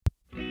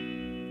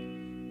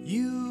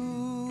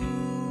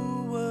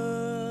You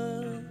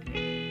were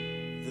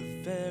the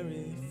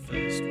very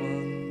first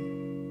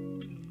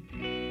one.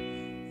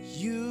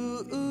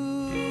 You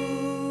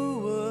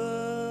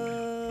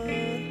were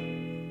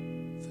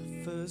the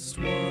first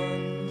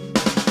one.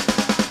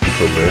 If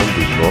a man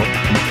does not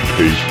keep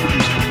pace with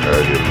his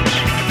companions,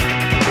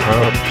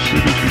 perhaps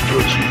it is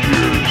because he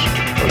hears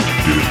a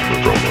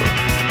different drummer.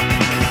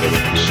 Let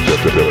him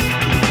step into the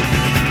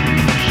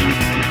music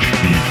which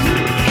he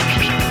hears.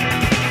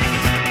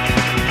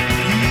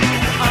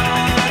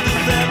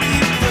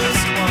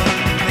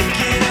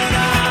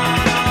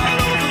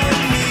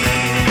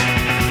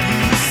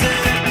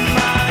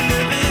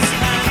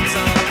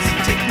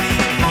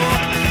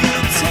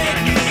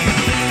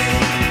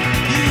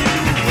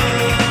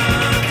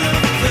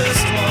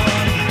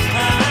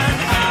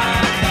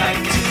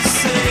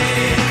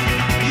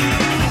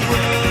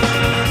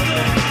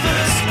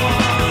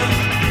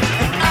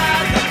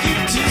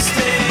 To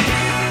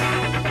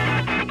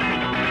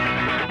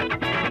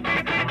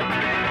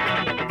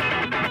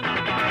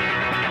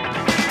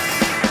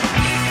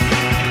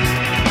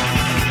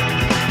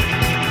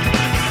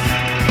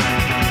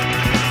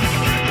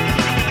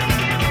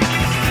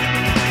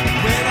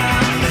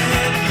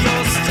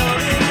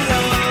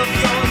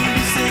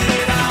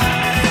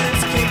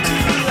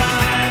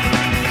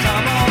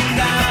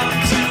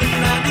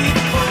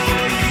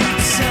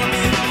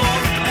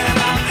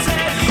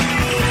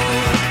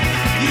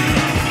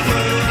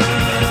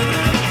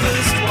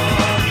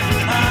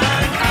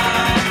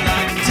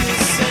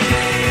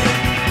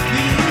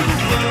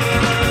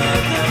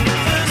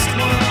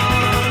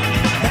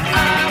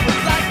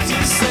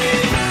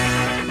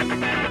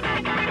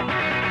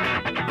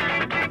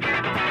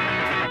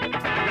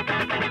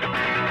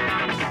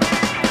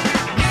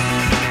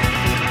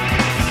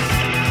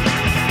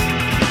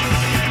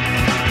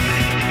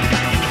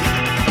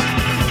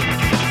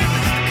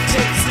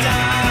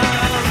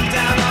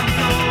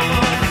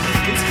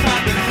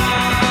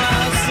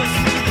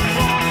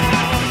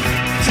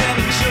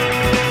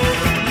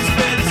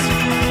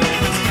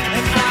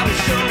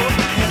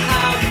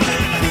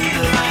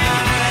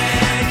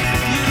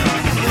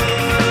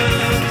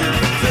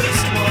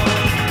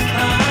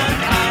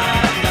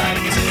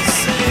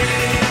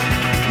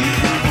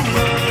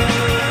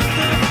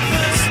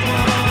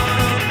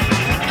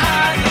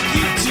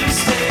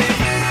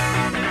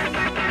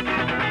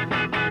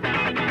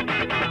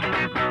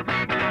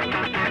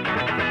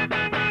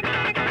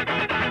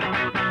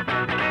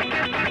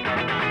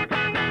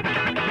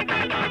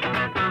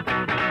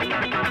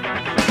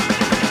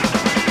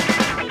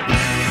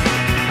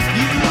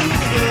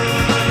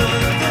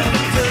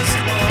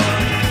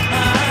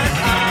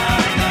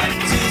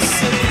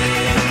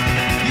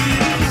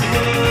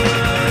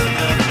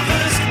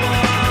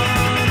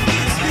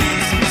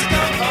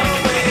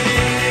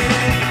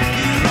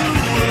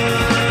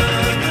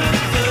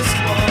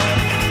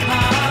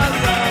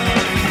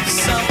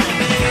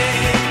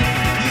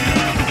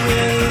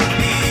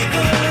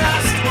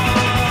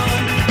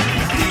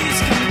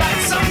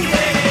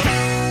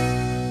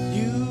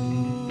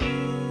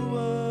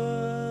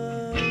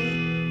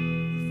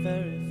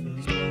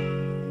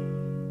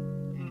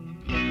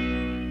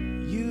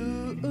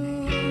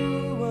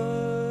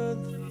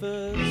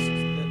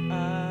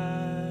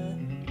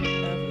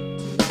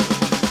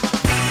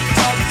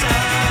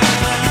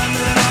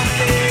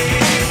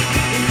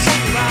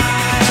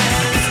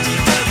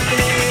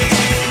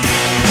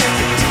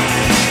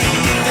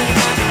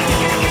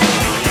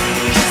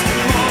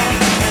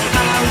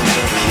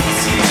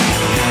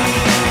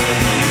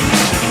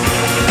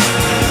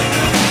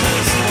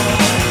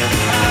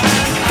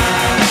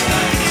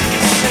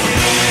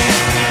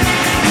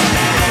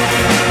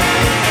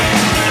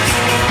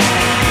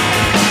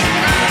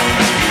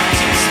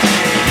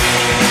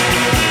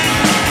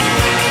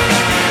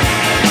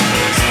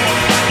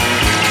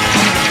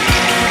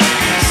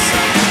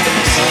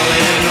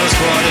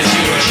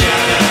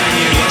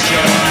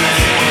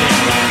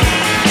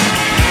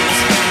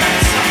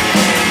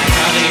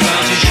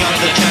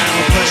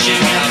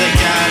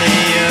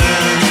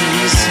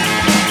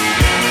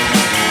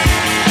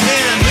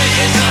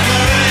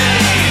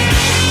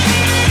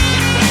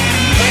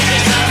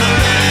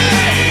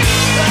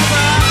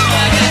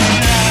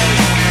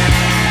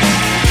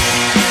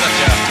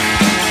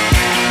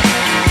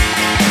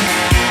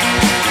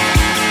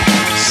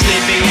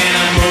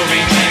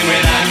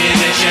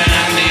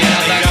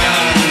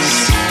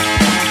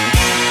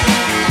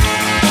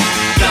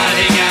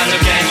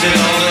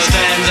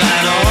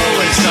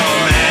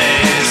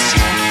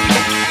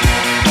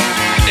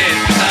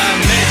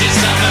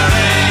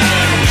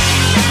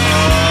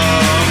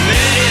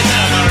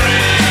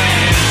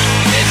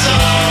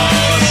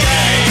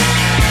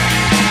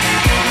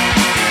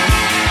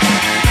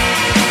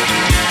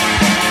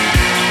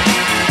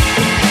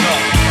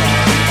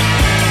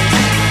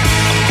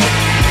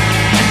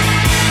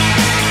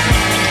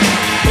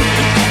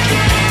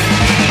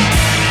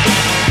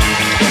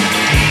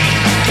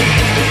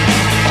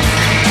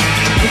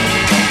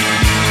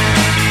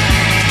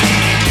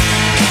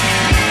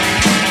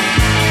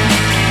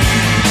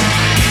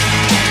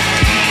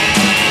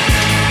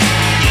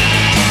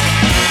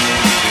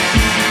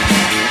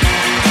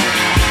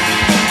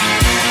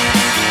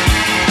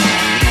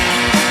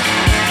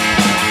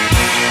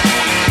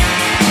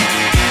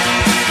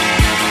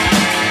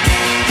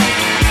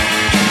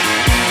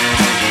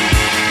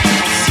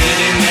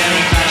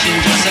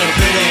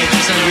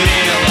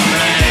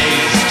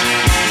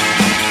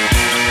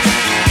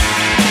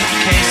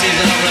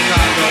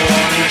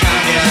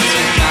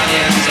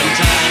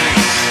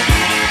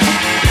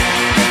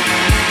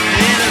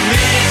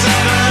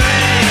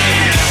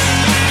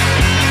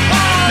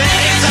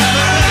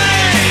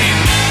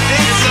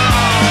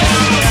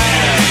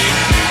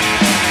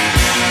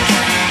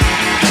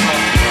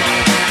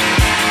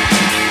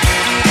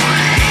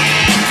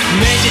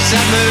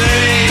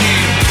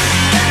submarine.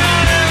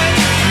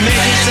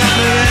 Midget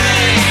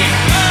submarine.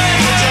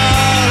 It's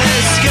all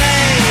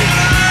escape.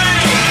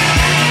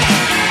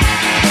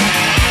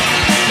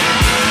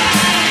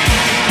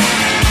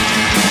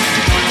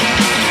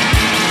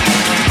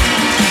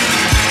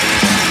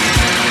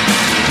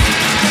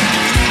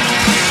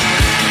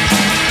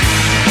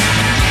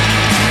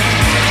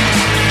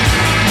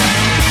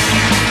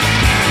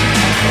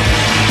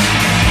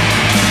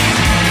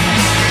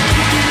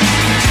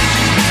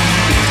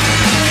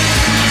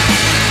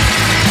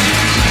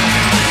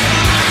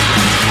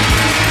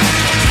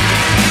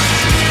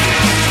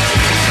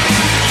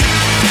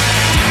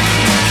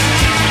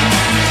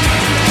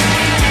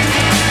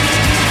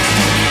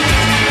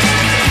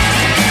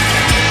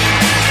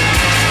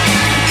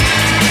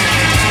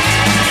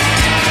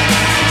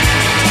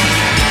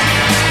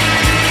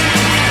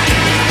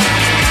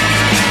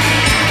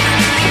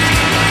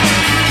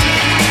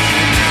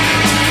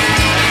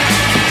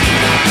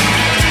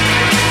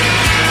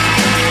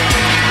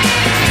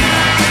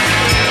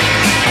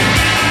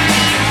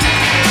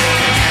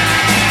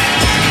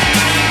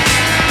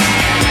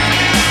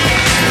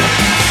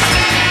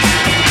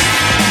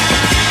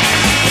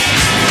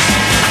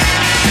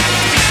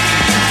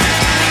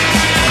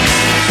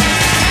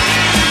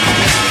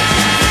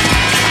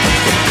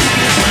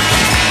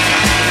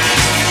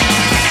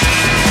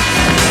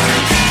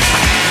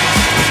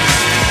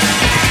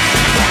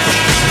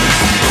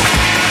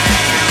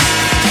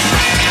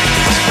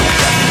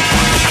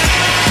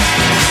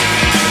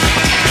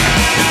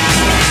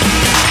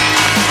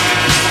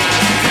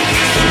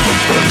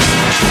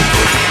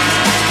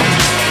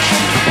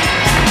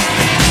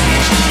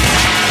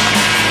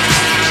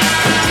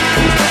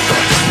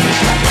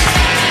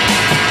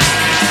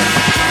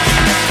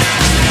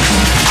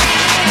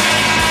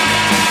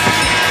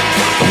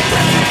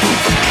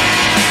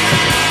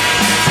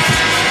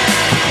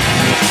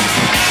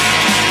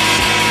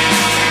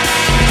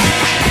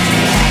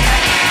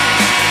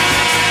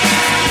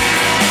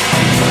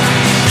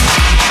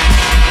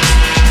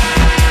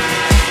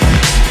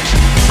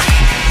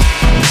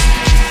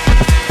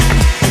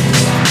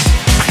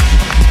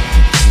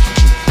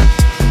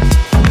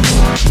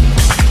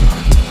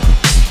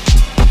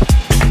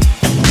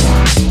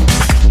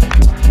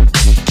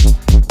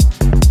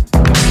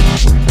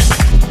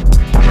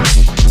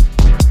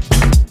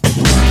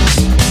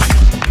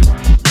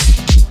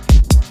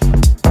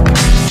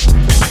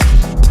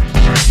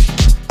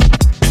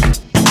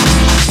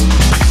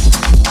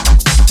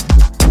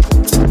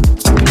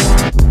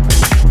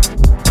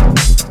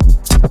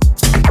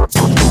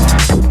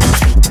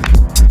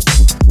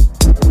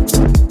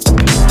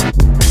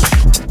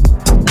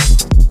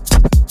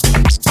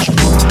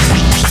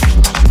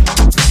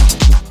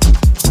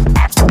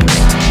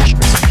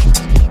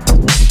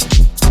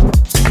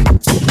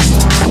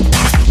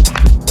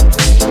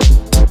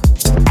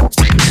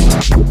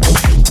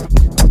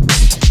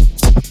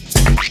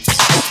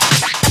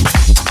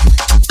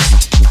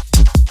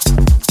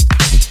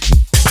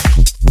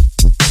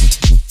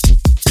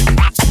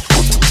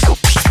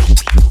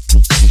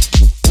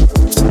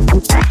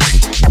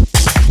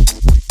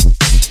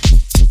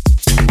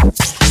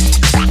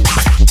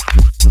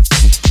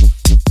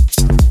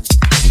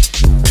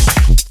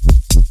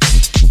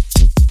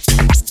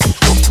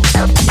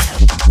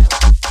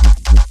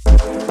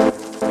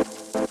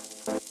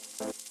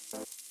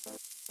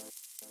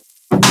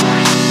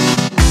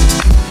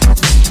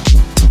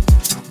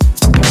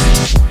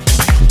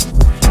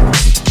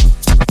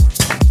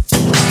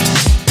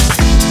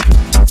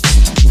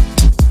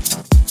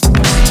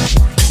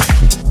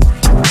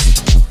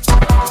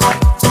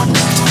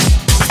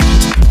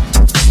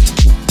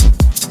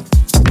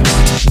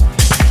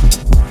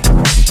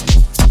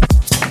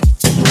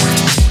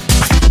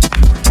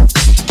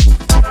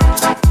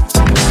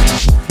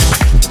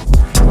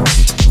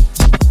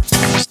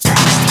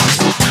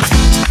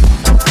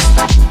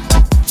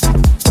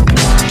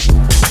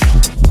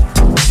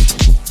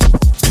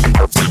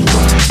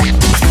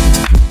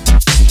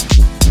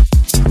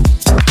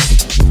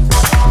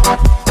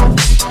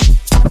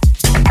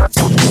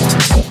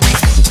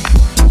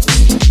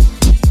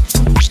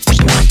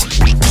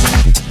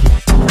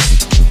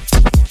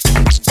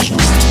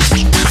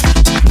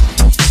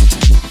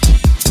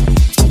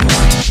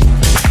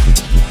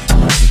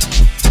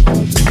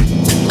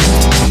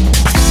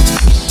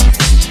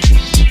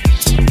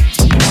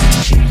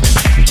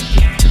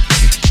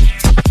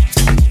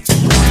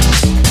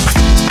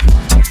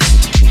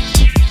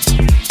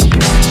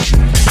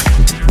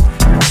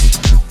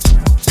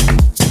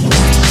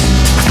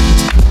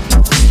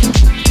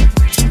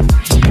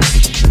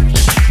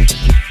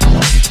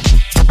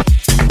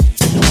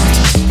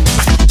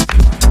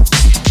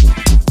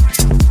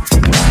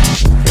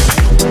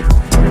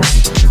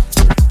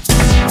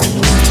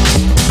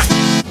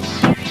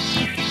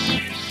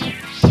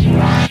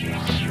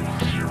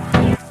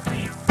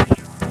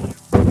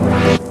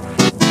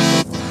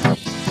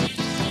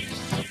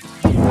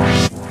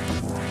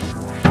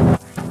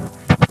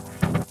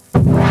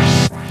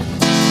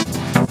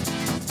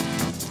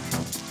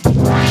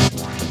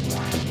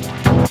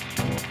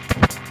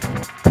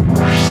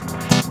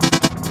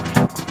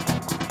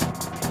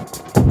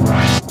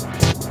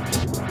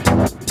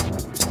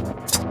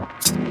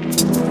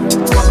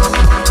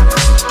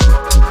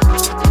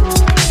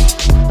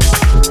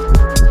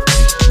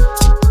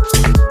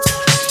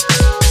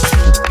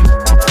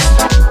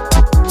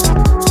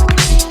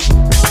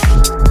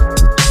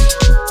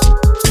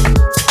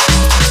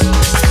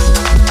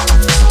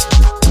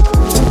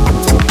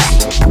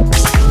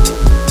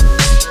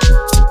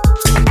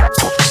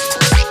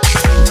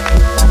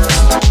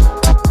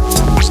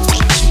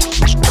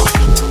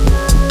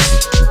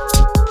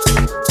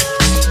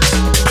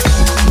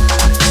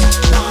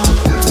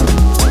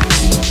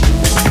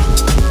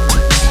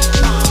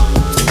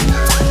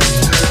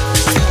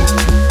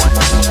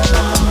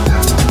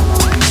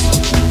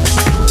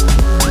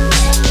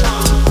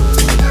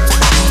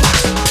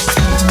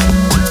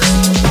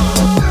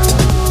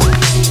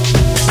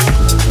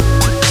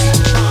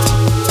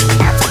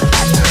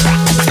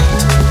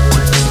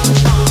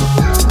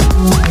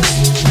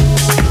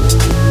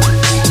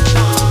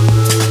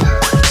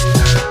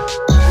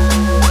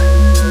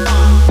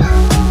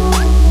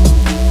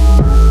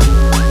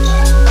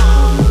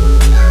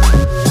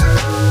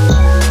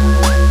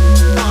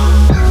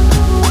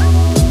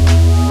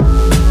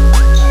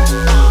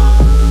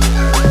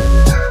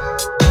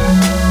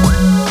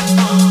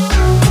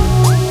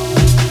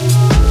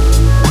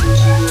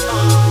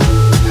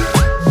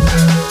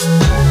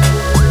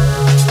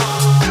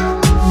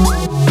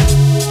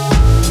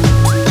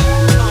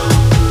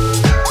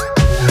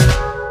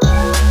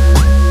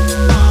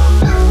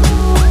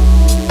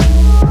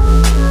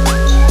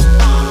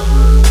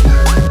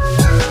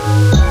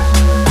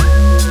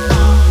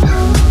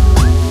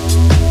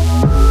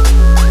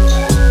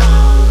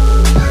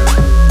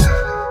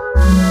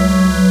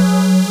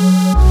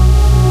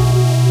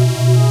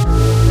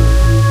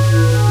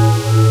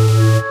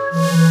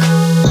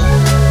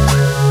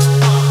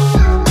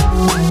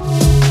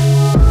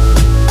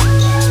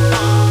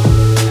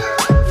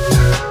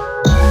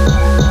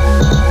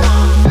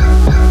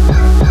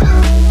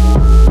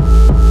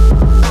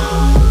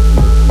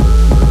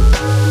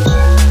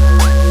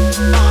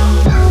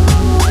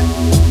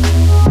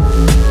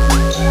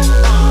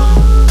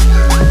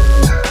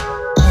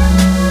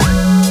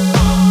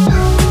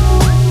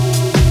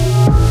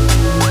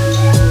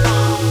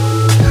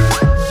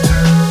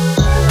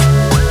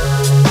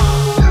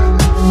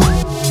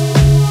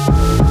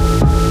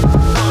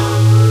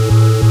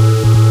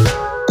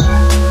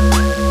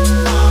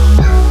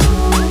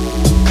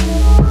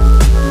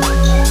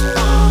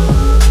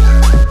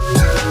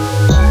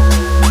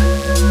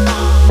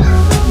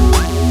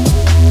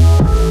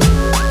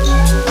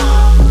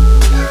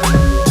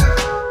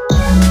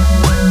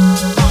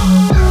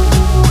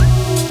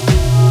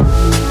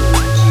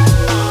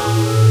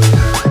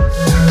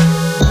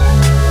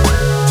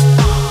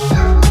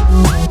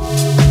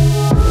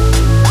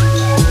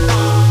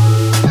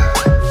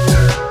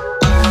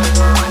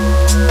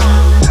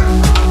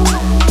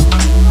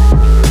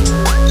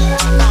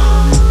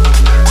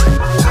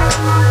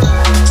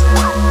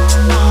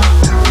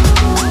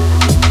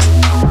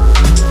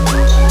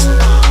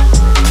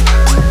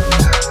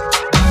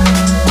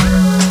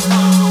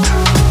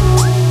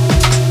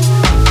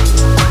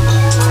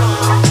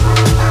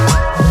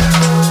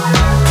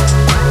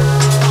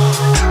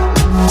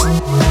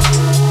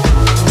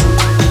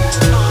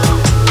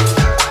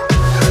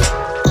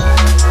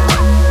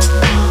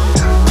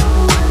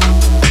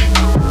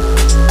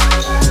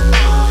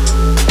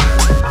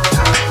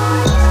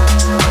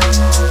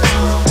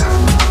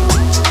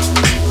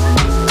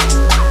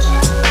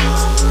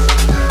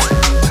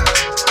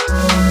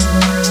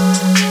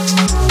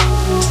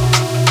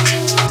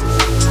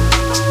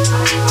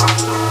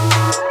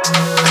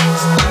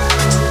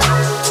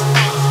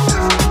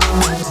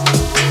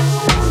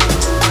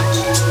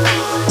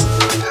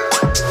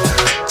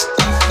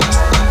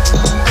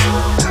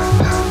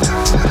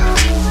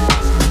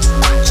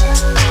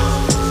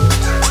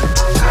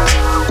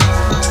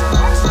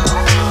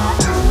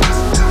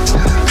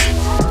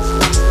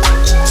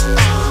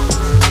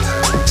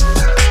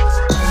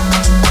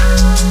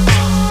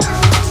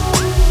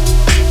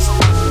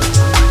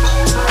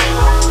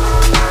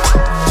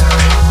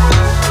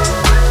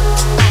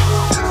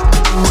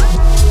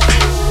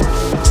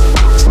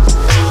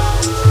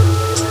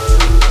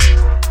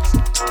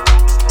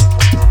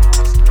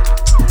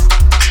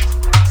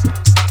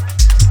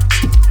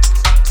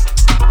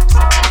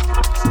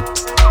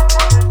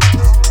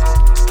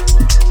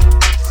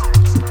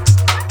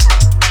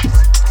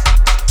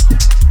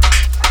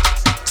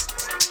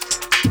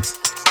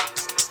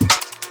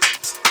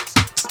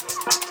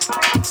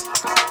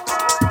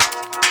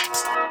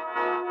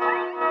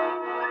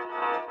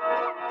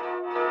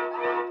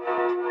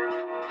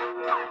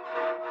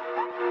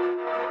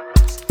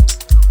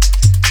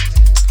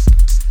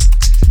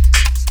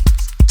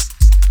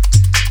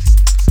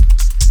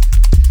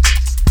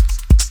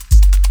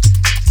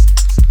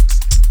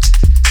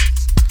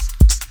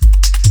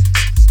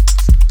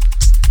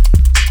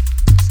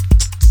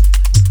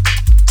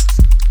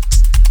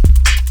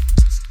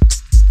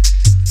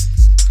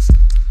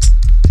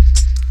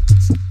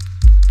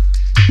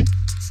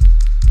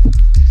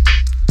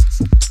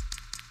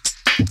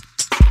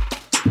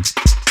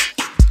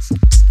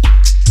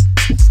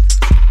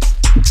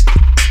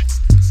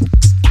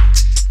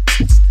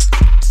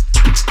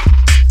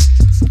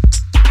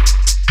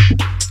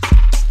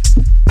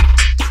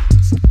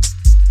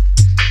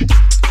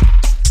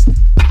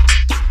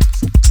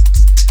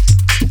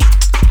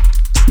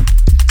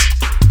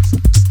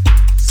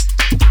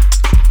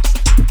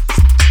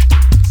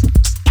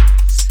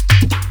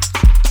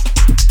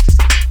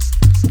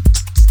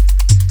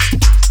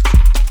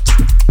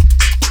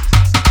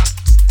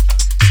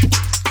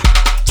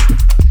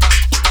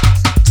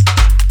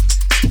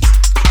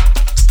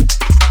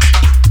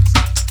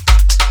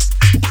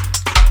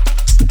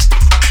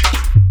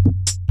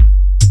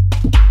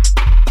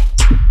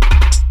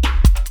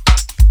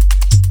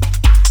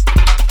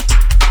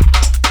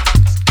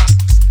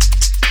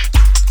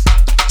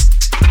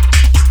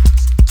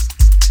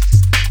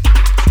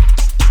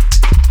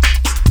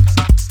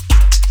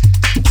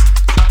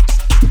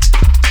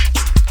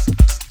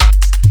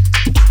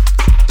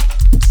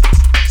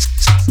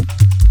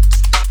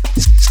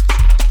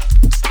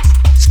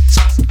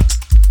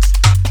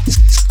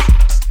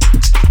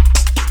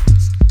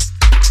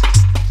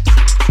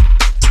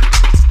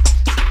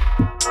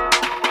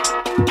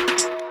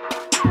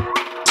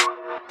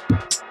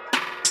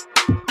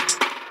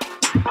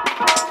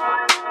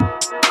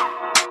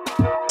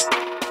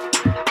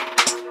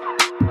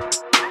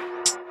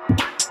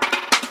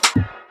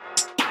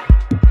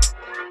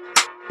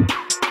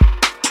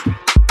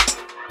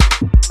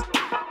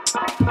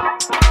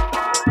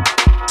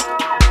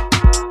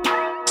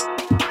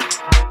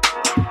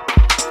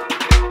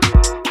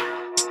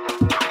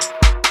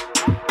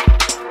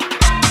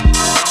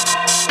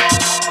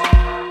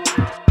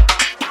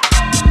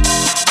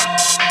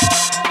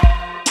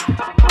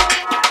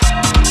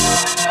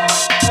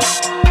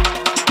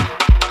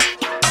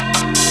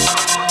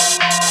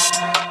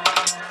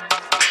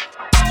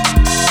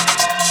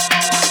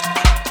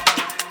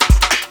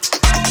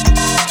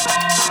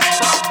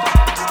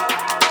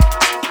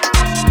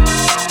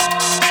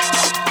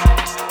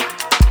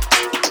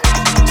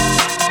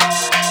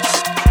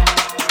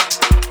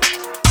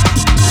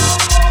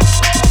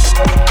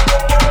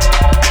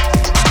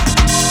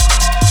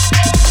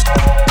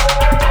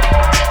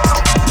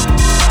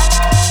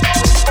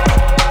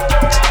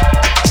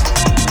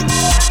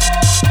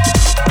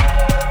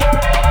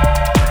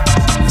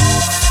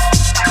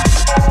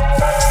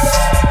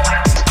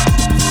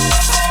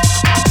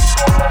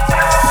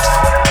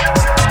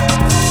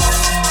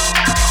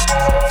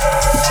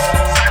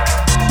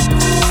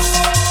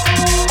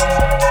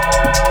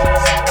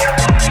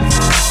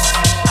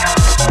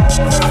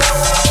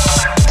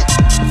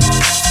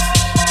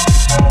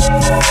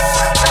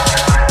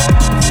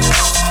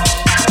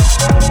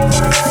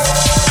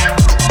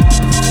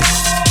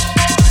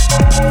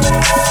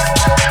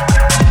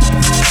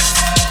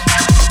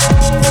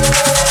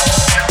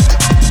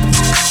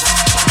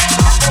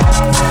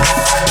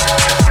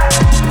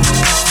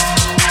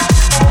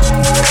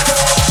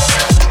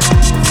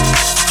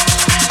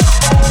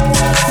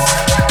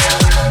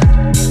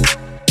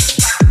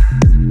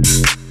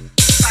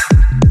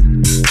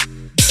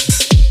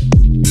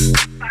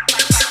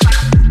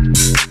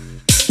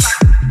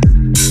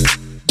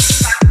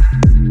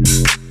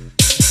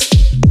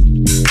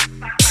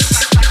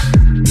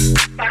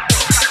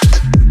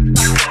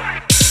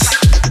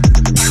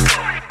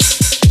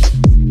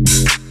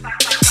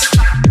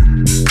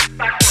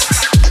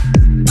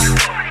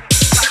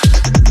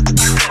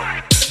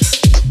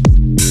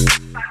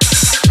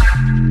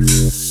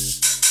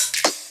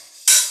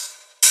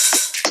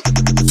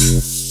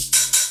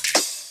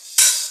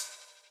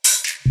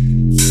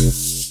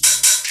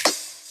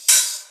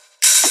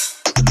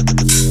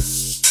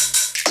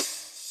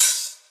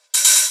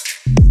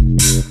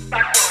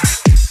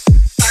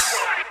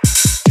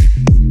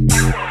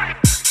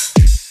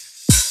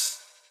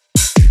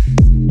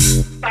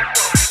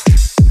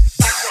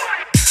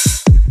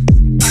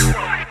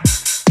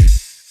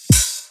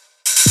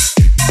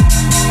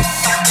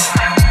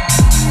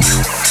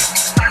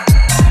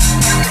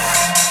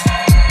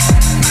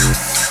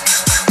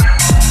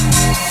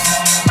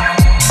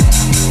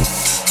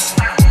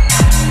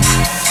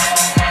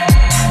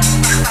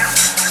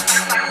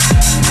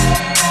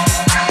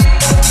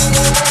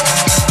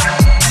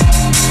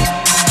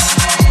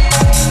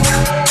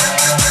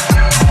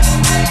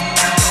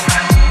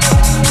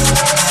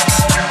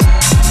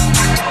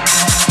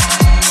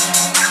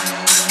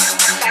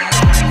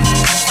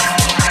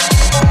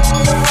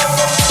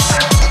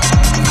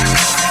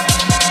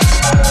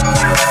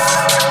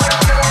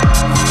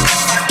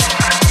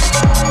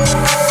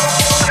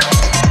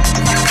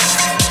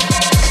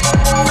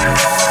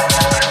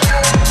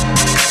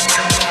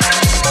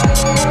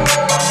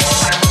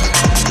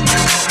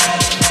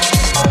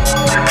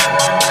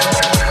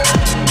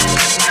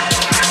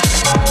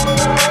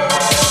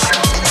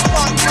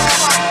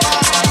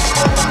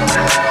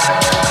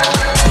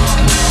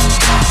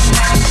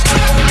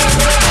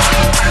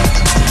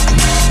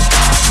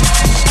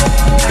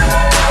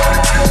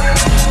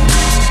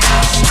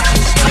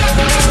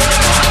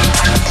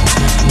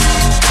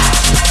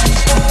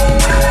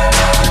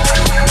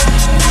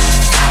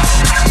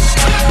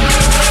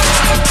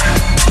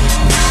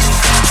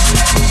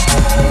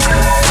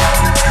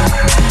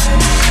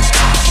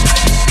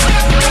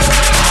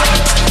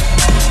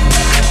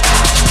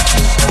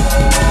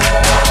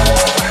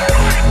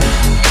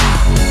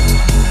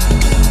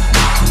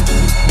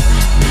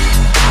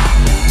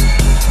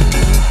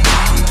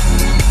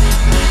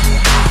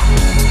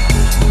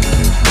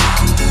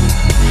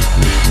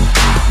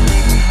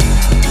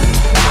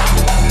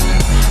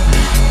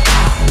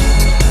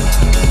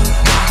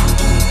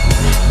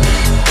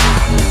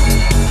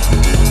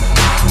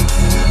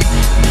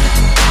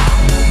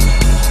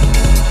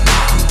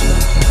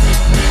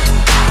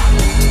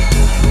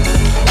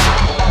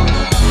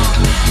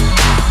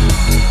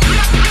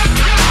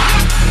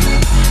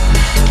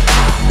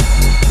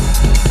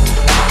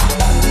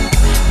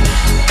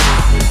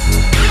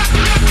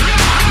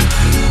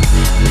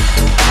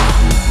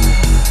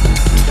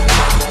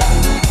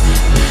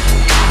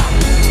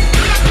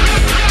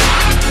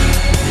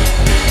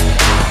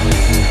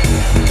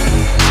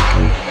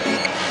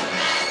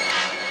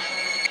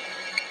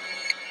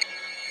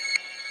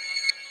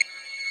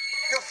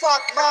 That's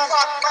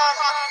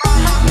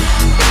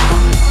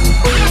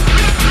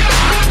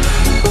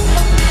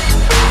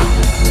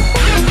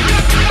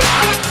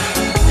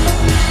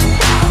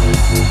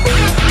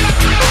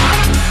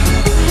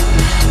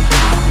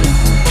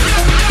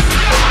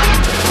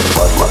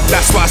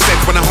what I said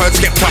when I heard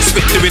Skep Plus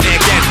Spit doing it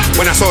again.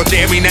 When I saw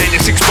Jeremy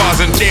 96 bars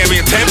and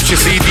Jeremy attempts, your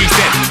CD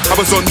said. I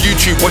was on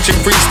YouTube watching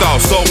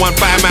freestyle, saw one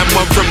fireman,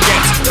 one from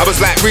Gets. I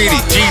was like, really,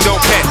 G don't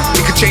care.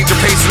 He could change the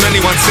pace on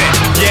anyone's set.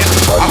 Yeah,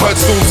 I heard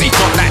Stormzy,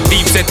 not that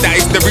deep, said that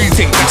is the real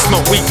thing. That's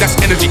not weak, that's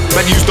energy.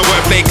 Man, use the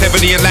word play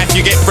cleverly in life,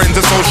 you get friends,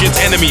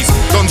 associates, enemies.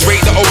 Dons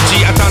rate the OG,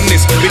 I done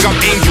this. Big up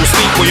Angel,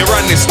 sleep while you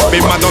run this.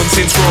 Been my Don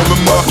since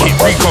Roman Market.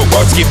 Rico,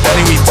 God's give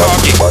Danny, we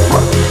target.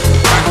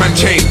 Batman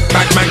chain,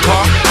 Batman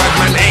car,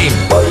 Batman aim.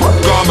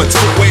 Garments,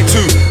 footwear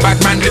too.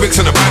 Batman lyrics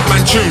and a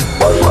Batman tune.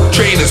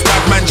 Trainers,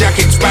 Batman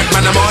jackets,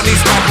 Batman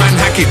Armani's, Batman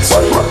Hackets.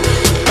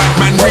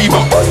 Batman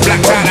Reebok,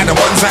 blacked out like the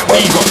ones that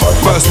we got.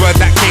 First word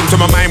that came to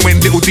my mind when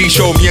Little D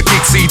showed me a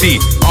gig CD.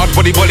 Hard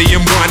body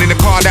volume one in the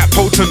car, that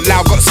potent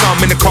loud. Got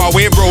some in the car,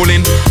 we're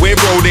rolling.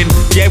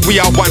 Yeah,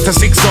 we are 1 to 6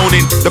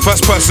 zoning. The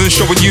first person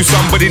showing you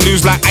somebody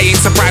news, like I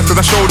ain't surprised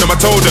cause I showed them, I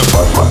told them.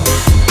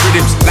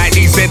 Rhythms like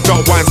these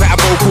Z.1s that I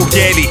vocal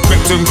yearly.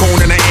 Crept and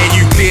cone and I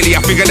hear you clearly.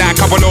 I figured out a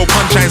couple old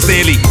punchlines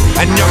daily.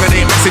 And Young and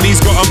ain't messing,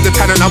 he's got the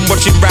talent. I'm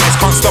watching rise,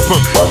 can't stop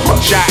him.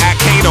 Shout out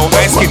Kano,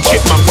 Ice Kid,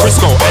 Chipmunk,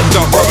 Frisco, and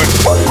Doc Rotten.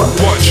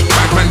 Watch,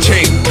 Batman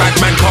chain,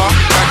 Batman car,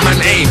 Batman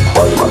aim.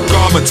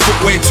 Garments,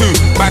 footwear too.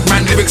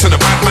 Batman lyrics and a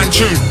Batman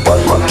tune.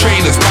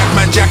 Trainers,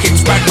 Batman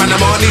jackets, Batman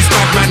Armani's,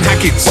 Batman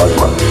Hackets.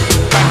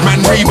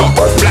 Batman Reebok,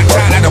 blacked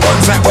out like the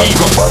ones that we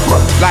got.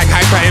 Like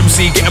Hyper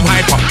MC, get him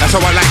hyper. That's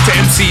how I like to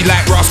MC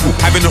like Rascal.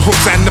 Having the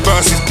hooks and the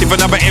verses. If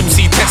another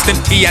MC testing,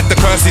 he had the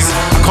curses.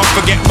 I can't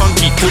forget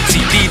Monkey,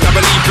 Footsie,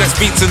 D-double-E, bless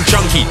beats and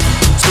chunky.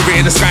 Stood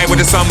in the sky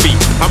with a sunbeam.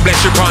 I'm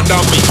blessed you can't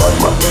dumb me.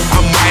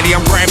 I'm Wiley,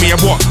 I'm grimy, I'm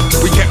what?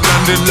 We kept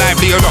London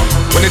lively a lot.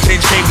 When the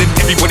change came, then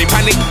everybody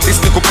panicked. This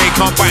nickel pay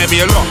can't buy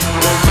me a lot.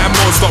 Man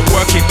won't stop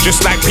working,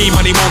 just like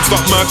P-Money won't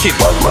stop murking.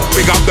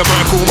 Big up the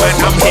Merkle man,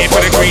 I'm here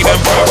for the green and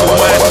purple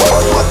man.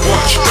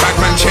 Watch,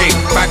 Batman chain,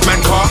 Batman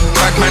car,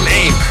 Batman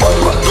aim.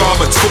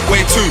 Garments,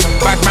 footwear too.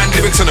 Batman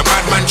lyrics and a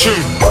Batman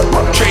tune.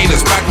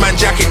 Trainers, Batman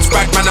jackets,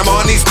 Batman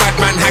Armani's,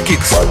 Batman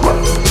Hackets.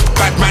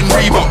 Batman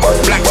Reebok,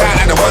 blacked out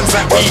like the ones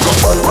that we got.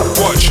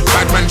 Watch,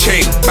 Batman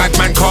chain,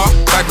 Batman car,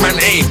 Batman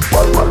aim.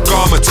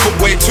 Garments,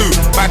 footwear too.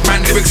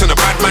 Batman lyrics and a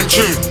Batman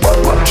tune.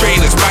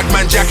 Trainers,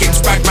 Batman jackets,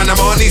 Batman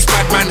Armani's,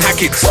 Batman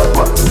Hackets.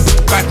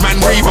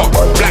 Batman Reebok,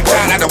 blacked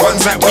out like the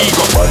ones that we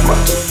got.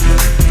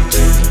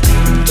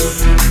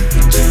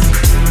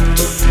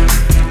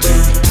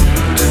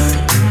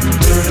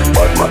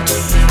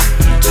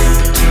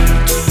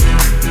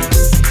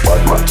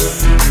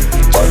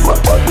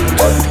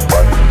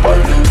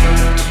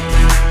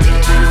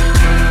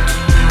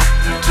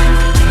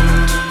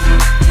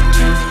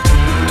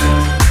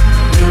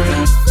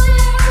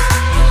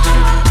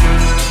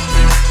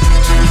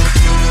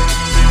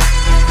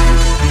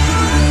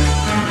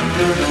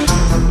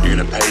 You're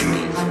gonna pay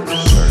me for a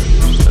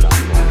service that I'm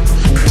going to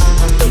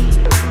perform.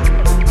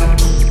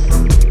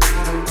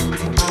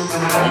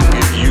 I won't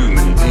give you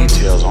many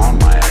details on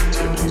my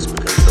activities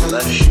because the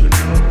less you know,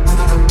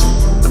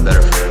 the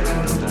better for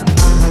everyone involved.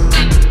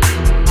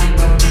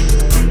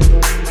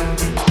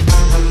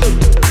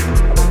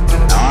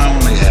 Now I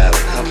only have a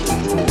couple of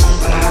rules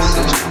that I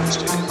insist on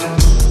sticking to.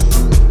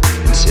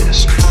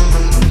 Insist.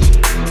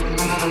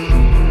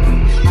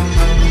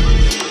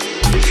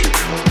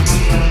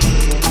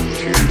 If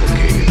you're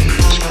implicated in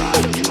this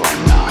crime,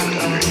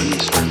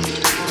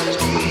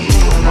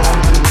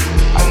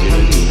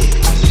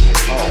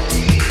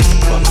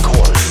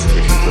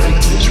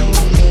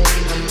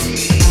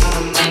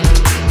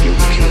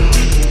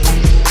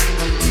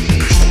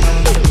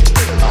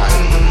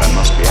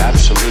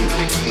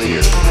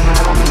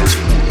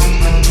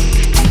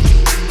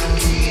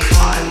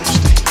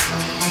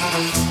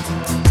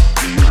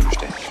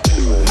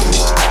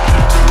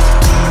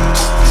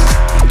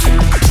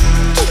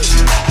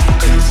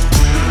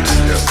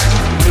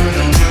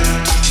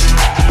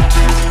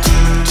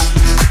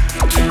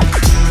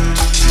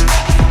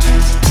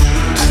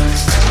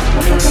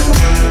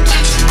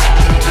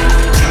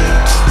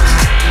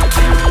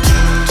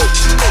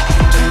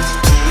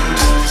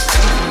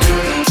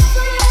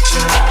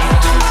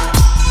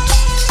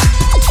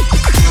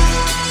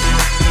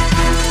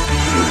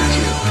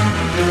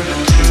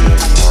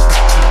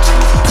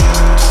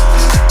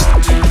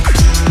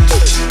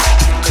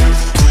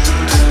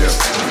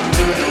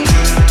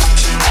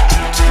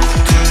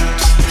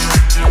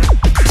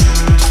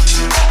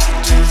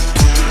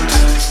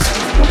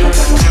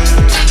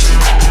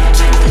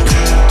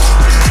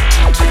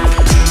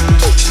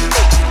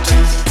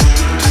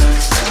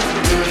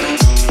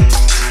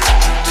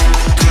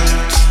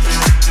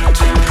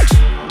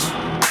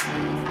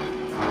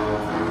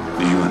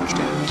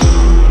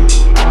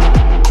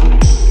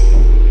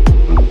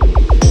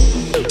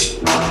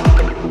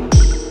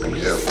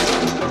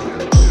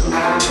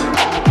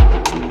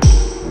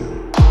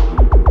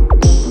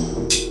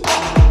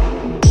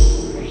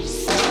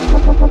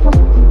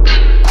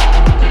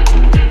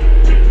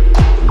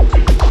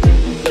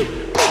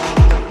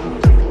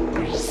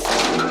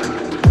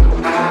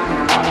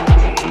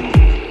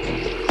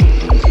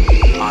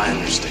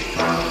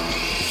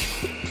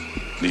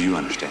 Do you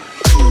understand?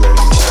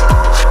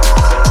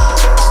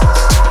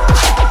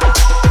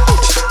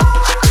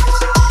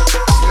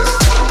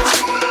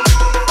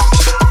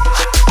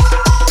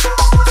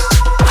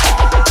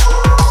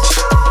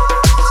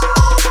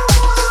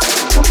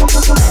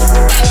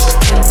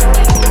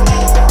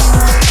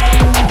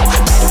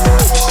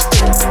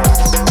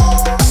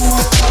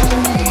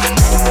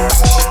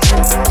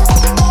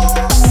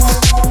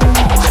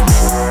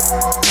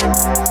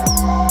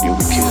 You'll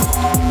be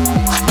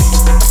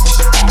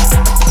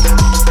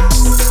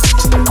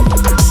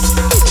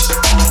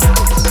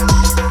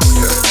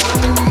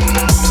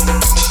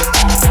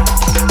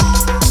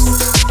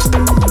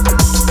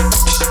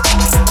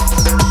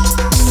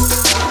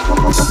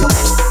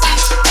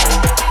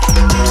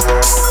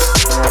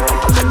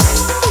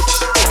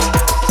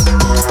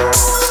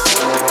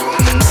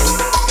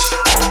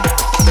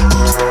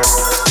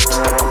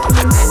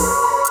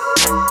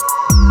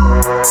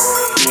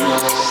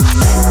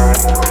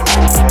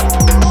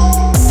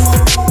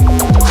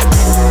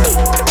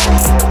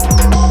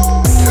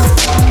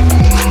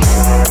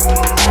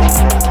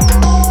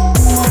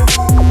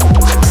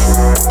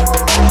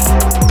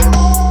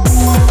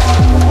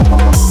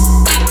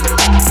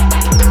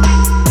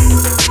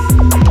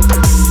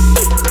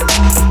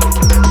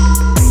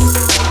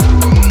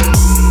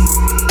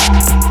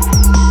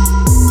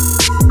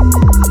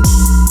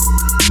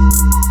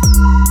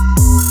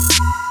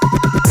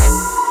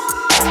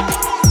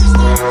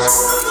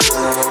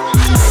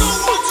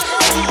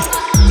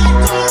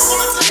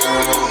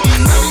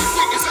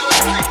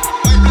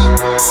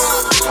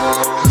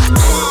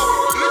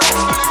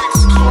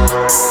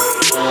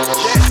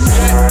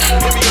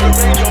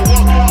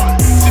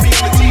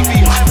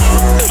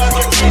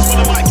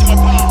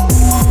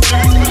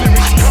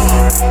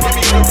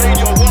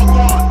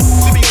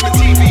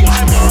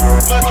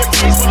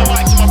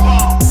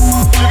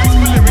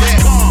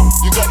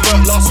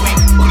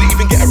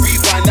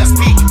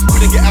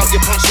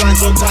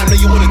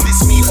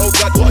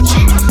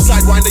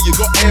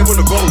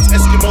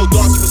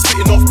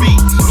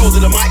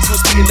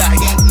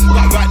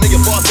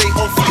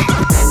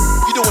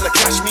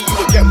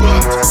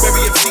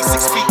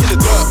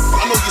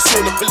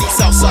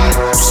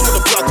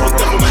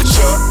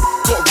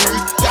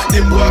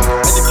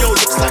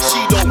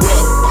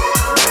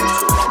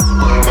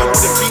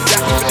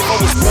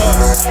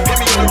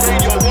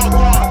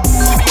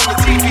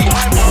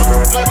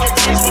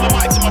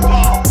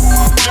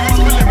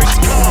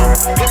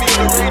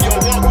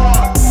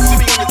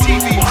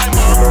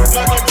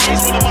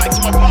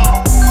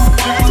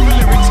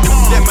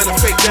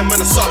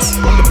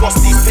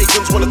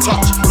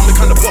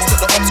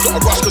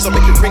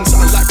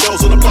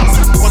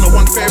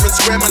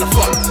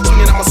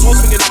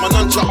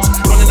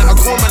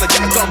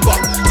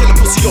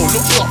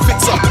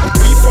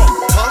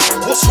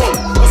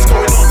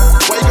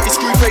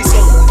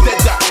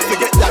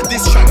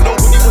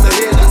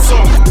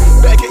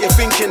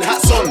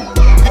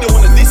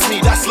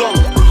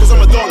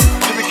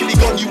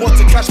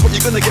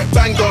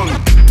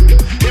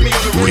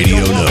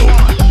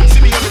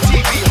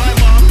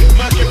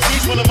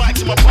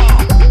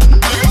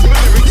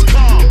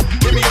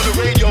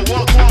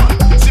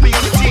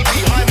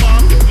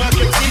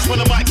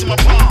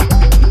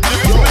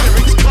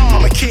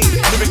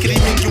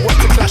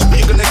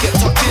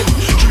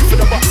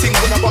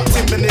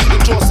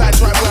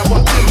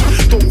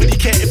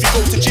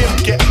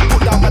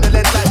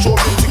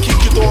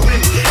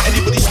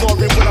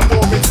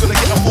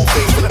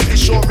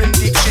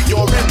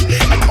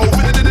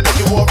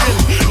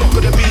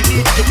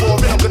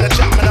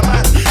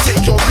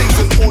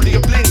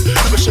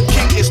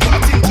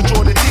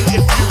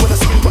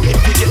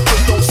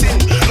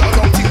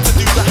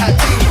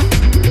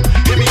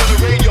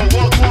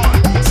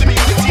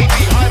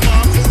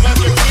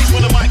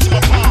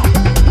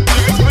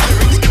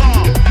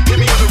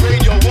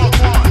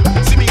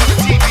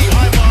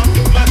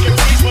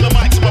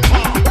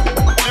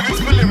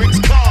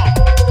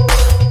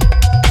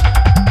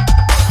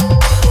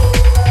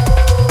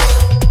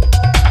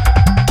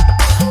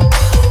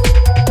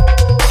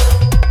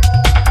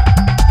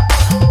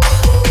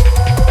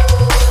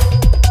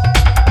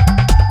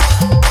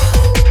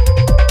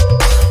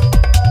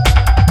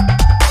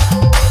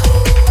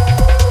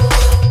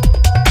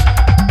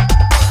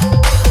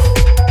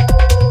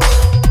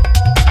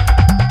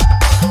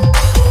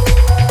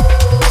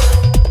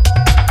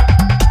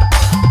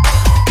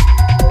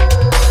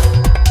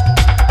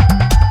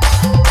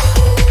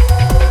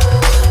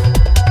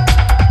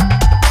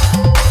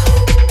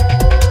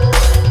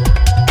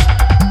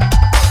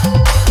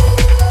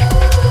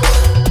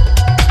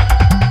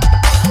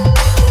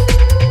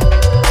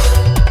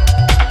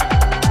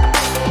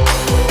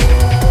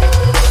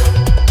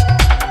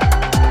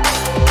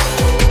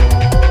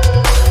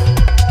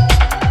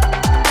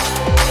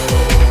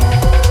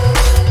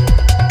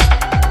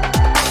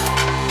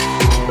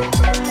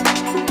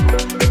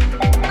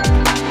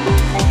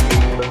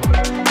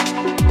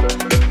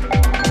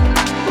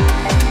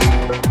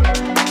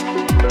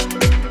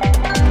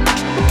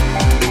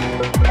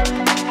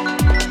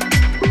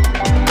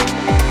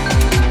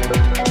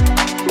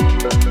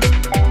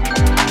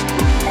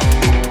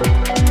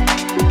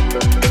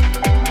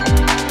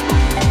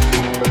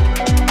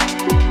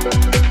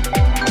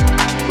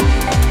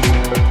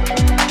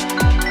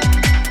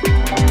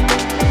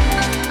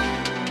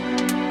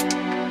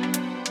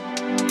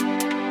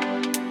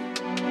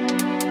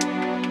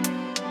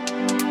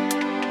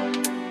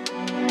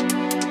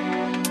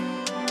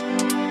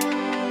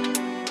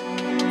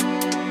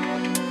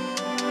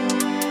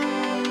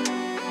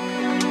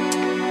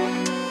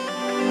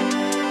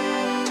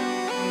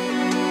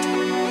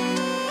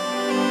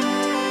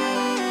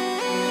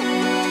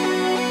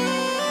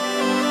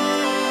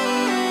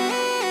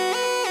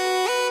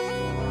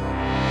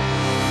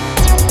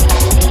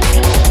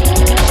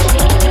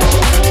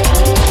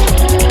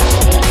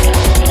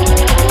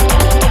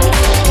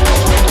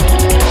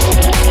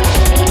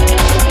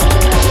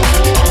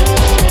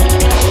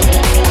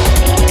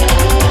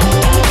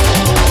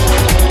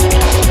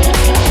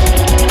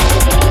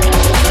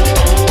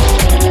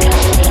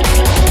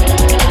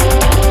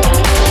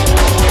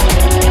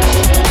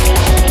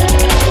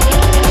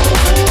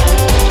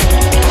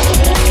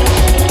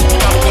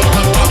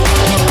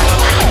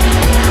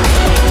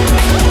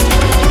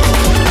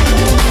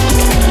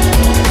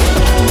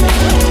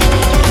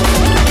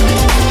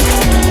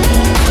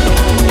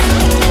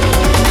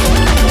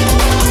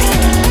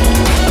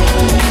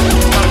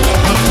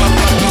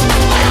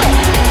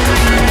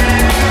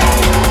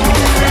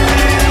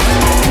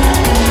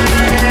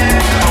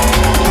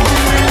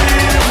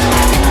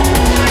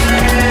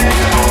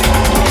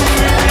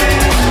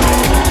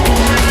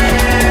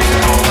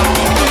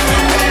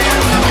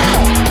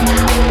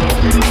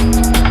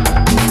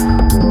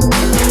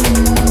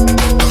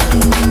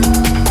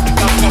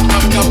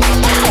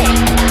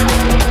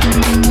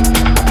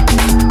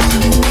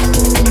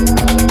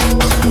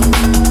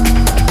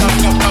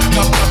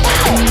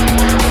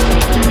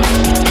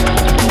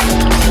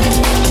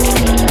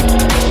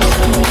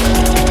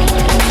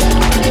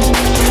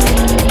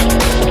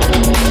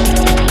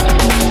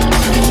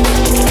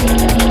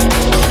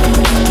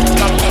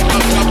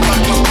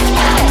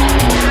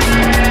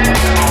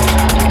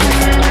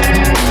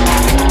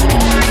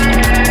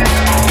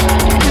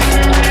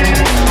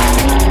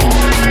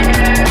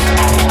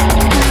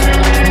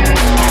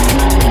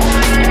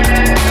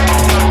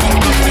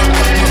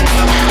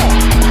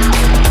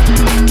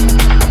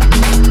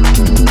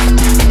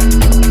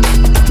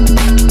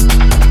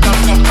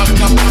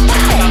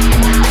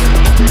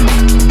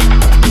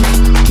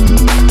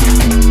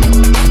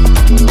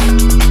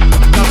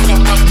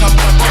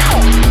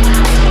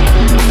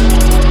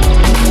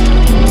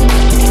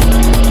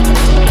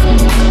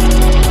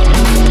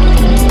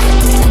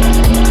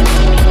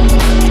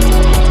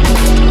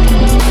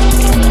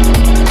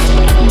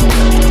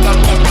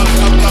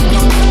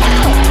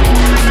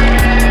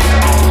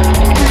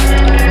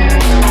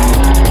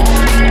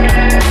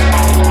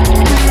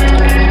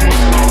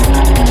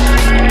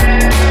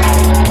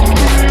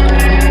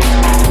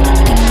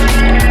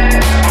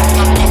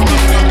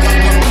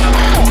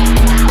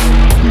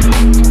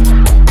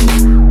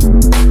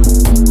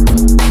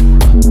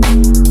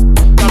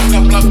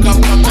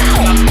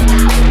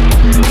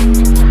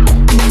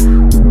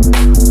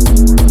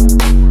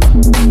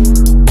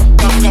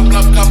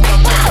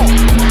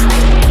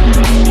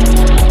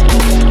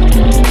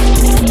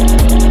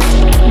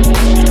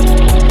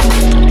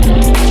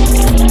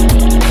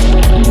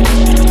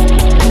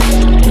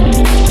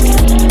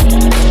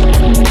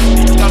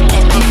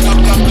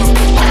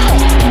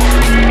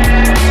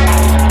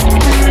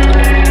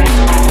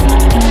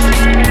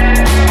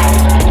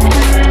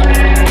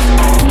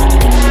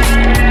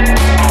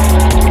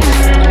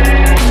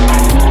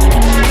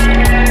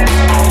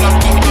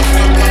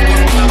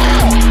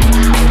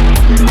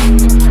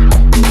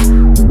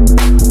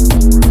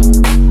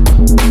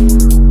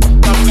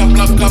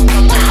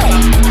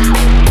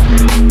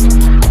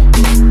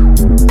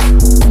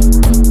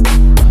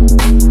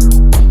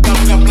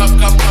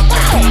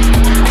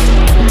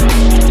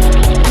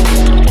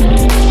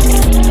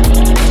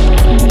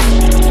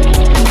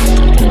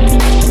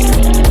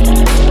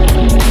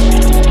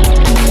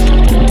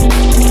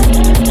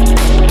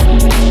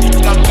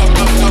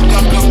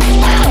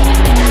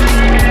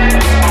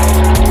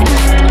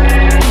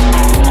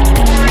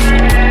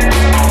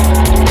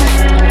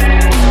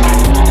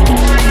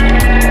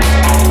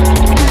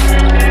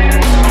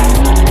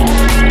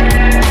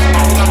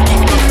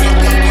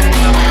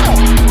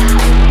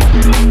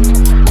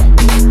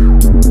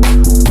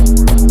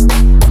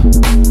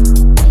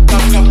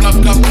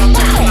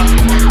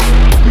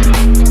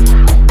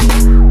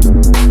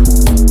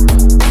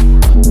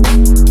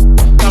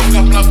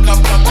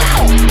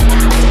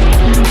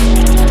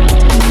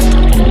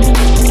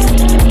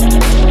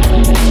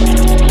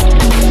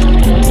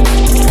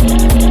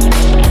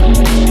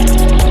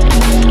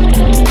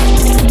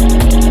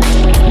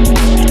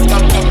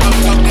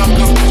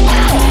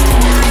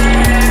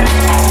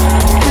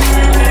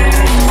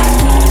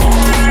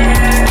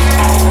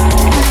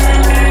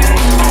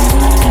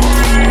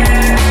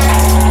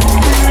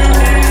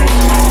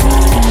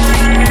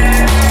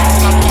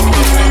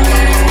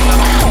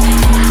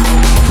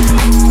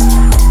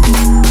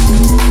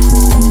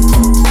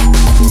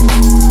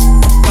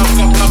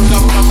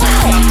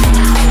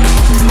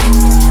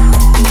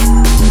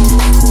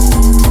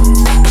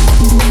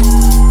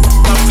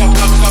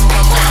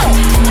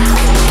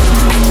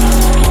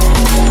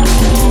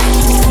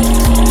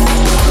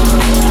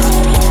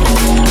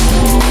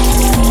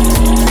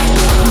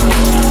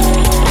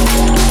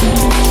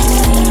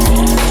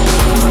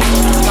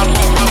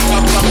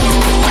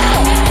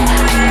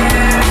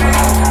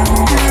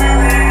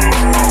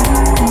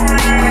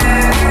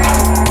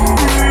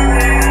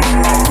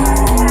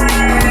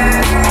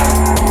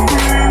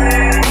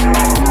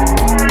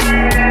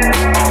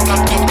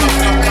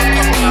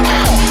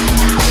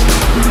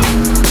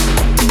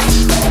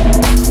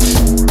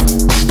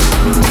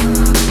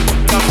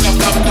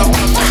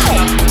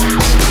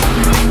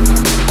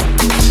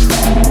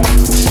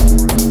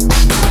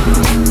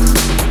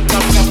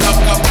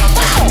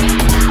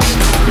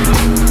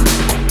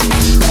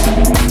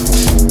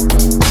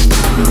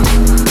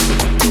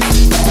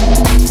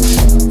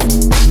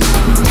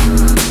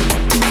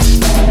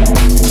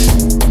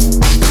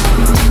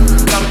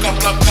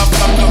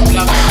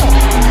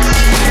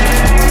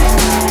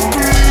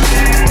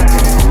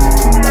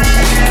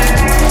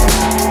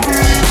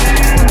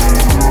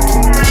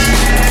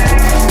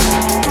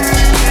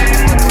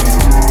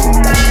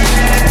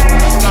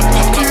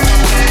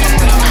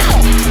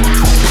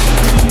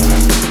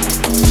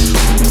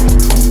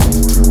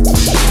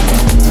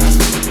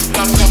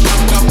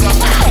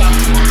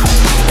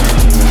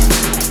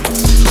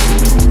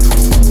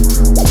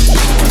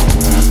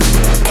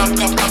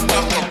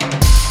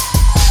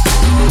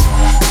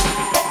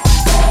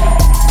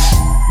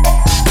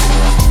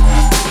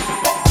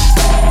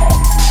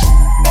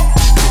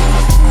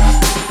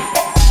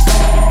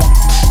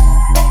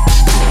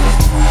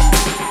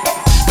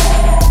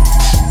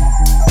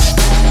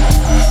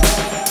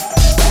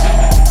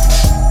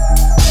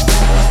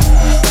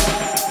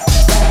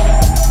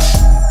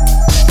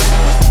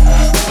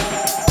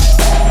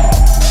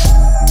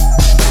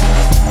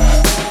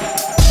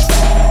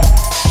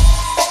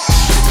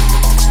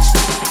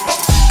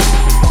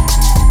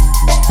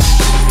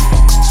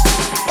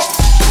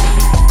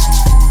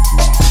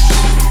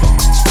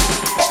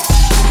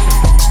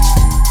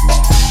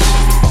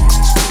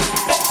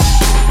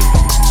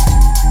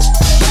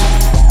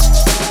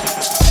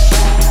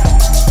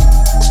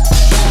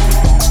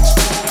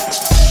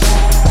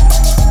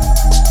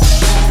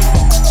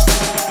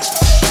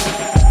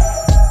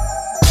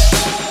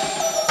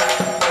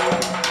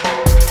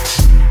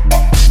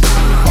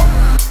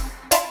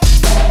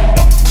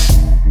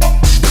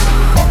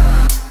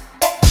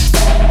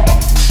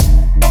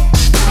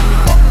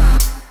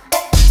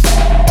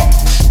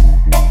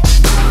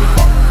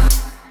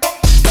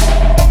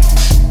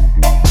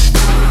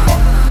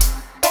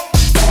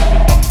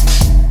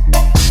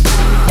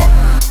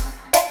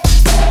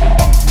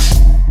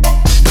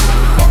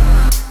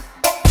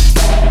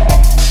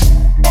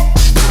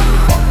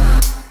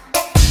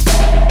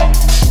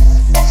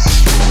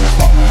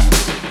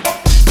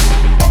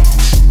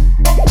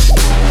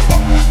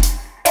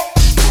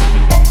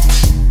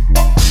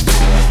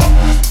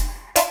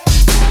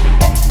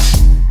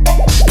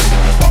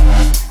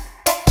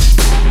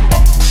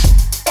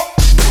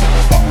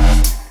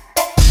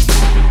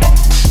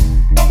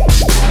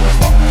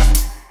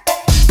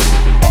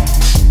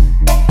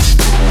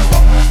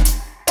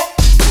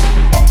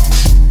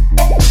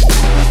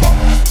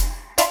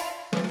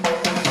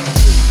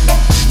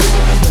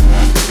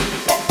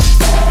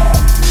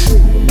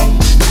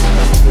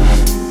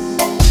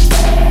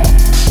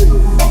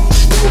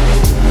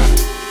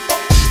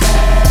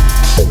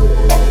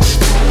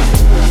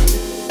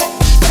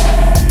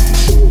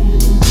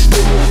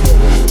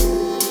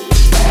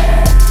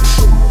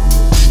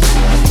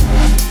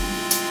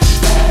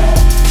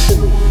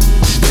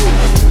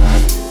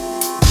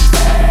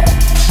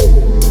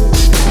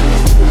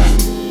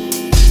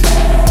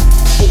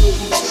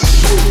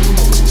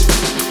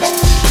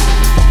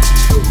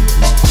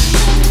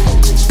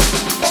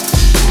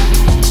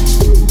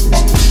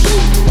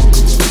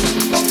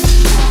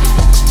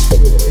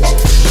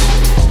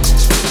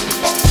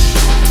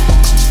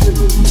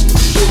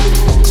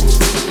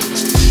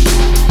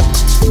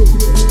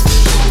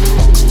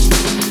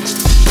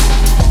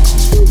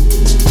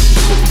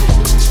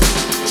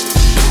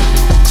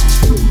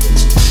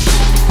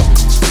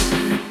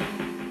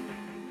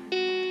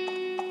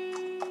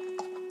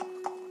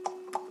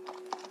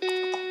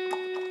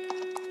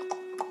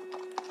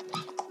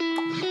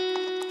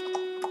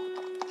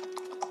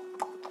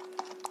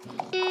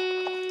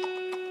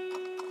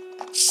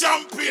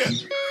champion.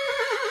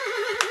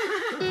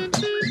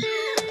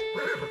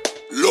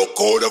 Look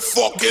how the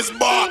fuck is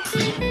back.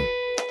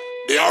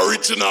 The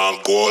original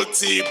gold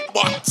teeth,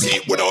 back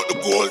teeth without the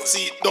gold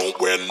teeth. Don't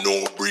wear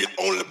no breed,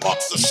 only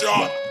boxer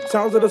short.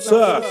 Sounds of the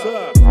surf.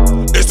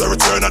 It's the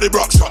return of the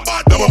Brock shot.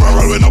 Never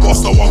barrel when I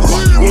bust no one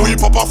shot. When we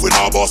pop off, we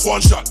now bust one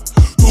shot.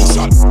 2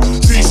 shot,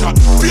 3 shot,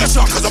 be a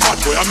shot cause a bad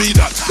boy, I mean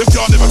that. Them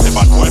can't never say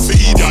bad boy for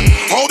idiot.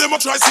 How them a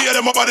try see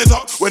them about it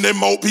up when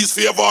them mouthpiece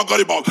favor got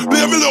it out.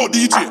 Play me low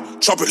DJ,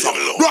 chop it up.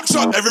 Rock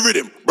shot every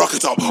rhythm, rock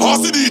it up.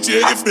 Ask the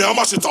DJ if me I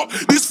mash it up.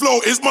 This flow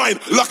is mine,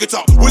 lock it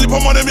up. Will you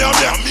put money me and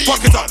me,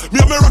 fuck it up.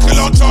 Me and me rock it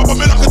out, chop but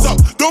me lock it up.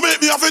 Don't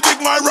make me have to dig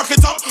my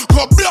rocket up.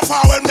 Cause me a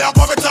fire when me a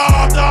pop it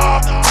up.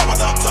 Real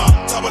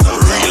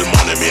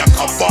money me a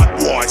come bad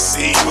boy,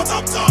 see.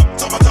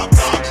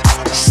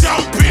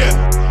 Champion.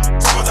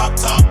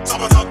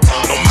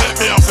 Don't make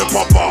me have to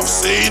pop off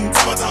scene.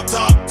 Bumbo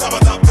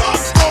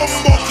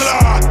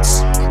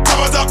clocks.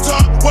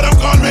 What them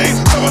call me?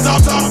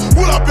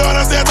 Pull up your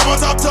hands there,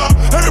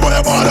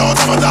 everybody ball out.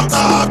 Pull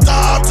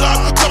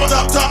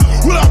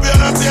up your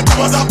hands there,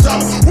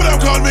 what them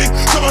call me?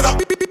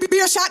 Be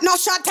a shot, no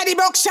shot, Teddy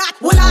Broke shot.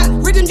 Hold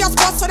on, rhythm just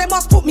bust, so they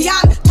must put me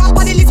on. Top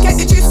of the list, get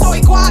the gist, so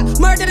it go on.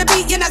 Murder the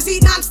beat, you know, Z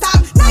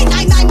non-stop.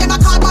 999, them a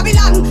call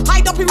Babylon.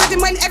 Hide up in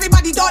rhythm when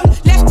everybody done.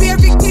 Left beer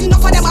victim,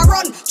 enough of them a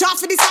run. Draw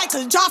for the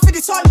cycle, draw for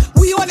the sun.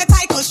 We own the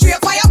title, straight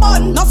fire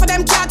bun. Enough of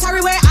them can't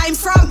carry where I'm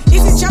from.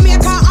 Is it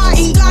Jamaica or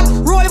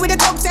England? Rolling with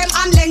the thugs, them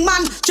and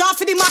Lengman. Draw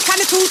for the Mac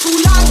and the too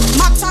long.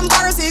 Max and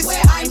Barrows is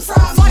where I'm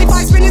from.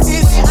 45 spinners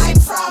is where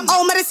I'm from.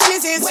 All medicine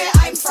is where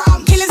I'm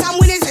from. Killers and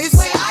winners is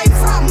where I'm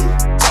from.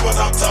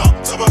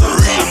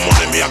 Real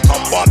money me a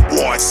come bad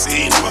boy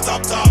scene.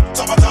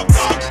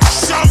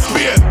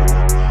 Champion.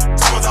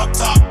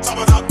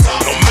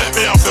 Don't make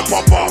me have to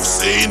pop off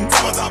scene.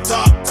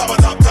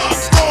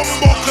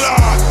 Bumbo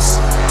clocks.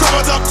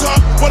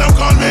 What them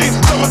call me?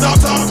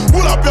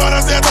 Pull up your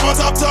hands there,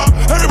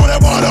 everybody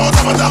ball out.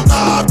 Pull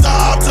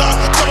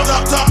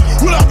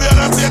up your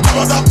hands there,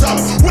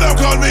 what them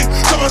call me?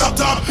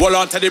 Hold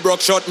on to the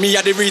Brock shot, me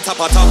at the retap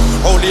a top.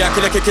 Only I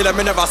kill him,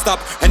 me never stop.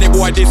 Any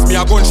boy diss me,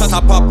 I gunshot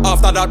a pop.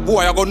 After that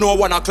boy, I go know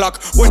 1 o'clock.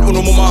 When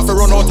uno mama fi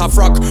run out a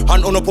frock,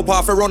 and uno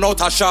papa fi run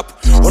out a shop,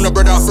 uno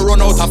brother fi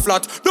run out a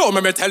flat. Don't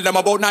make me tell them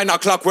about 9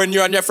 o'clock when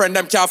you and your friend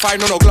them can't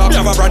find uno clock. Me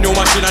have a brand new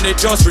machine and it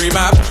just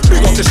remap.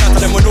 Big up the shot and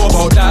them will know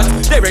about that.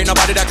 There ain't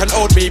nobody that can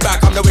hold me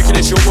back. I'm the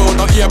wickedest you will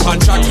not hear pan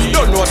track.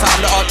 Don't know so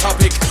I'm the hot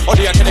topic.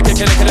 Only I kill it,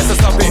 so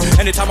stop it.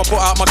 Anytime I put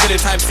out my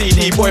killing time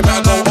CD, boy better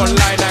go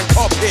online and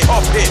cop it. Real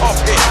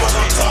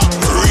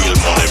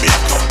money me a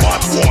come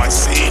bad boy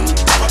scene.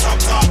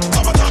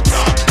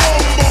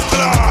 Bumbo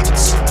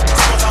clocks.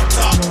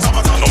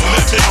 Don't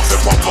make me have to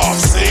pop off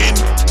scene.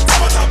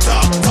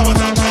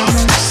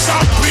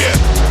 Champion.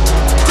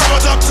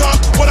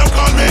 What them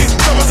call me?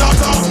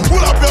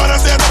 Pull up your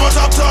hands there,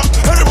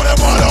 everybody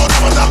ball out.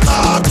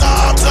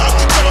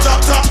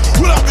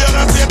 Pull up your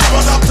hands there,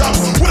 what them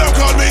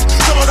call me?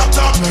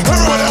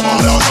 Everybody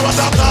ball out.